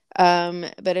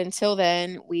 But until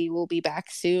then, we will be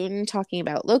back soon talking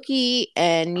about Loki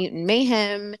and Mutant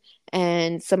Mayhem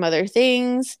and some other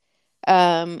things.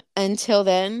 Until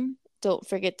then, Don't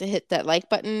forget to hit that like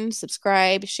button,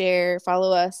 subscribe, share,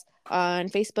 follow us on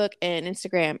Facebook and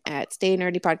Instagram at Stay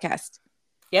Nerdy Podcast.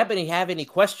 Yep, and if you have any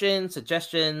questions,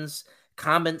 suggestions,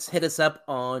 comments, hit us up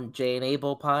on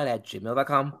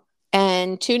janablepod@gmail.com.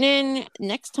 And tune in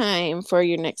next time for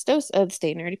your next dose of the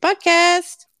Stay Nerdy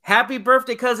Podcast. Happy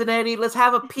birthday, Cousin Eddie. Let's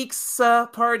have a pizza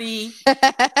party.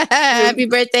 Happy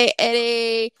birthday,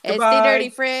 Eddie. Goodbye. And stay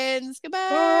nerdy, friends. Goodbye.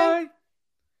 Bye.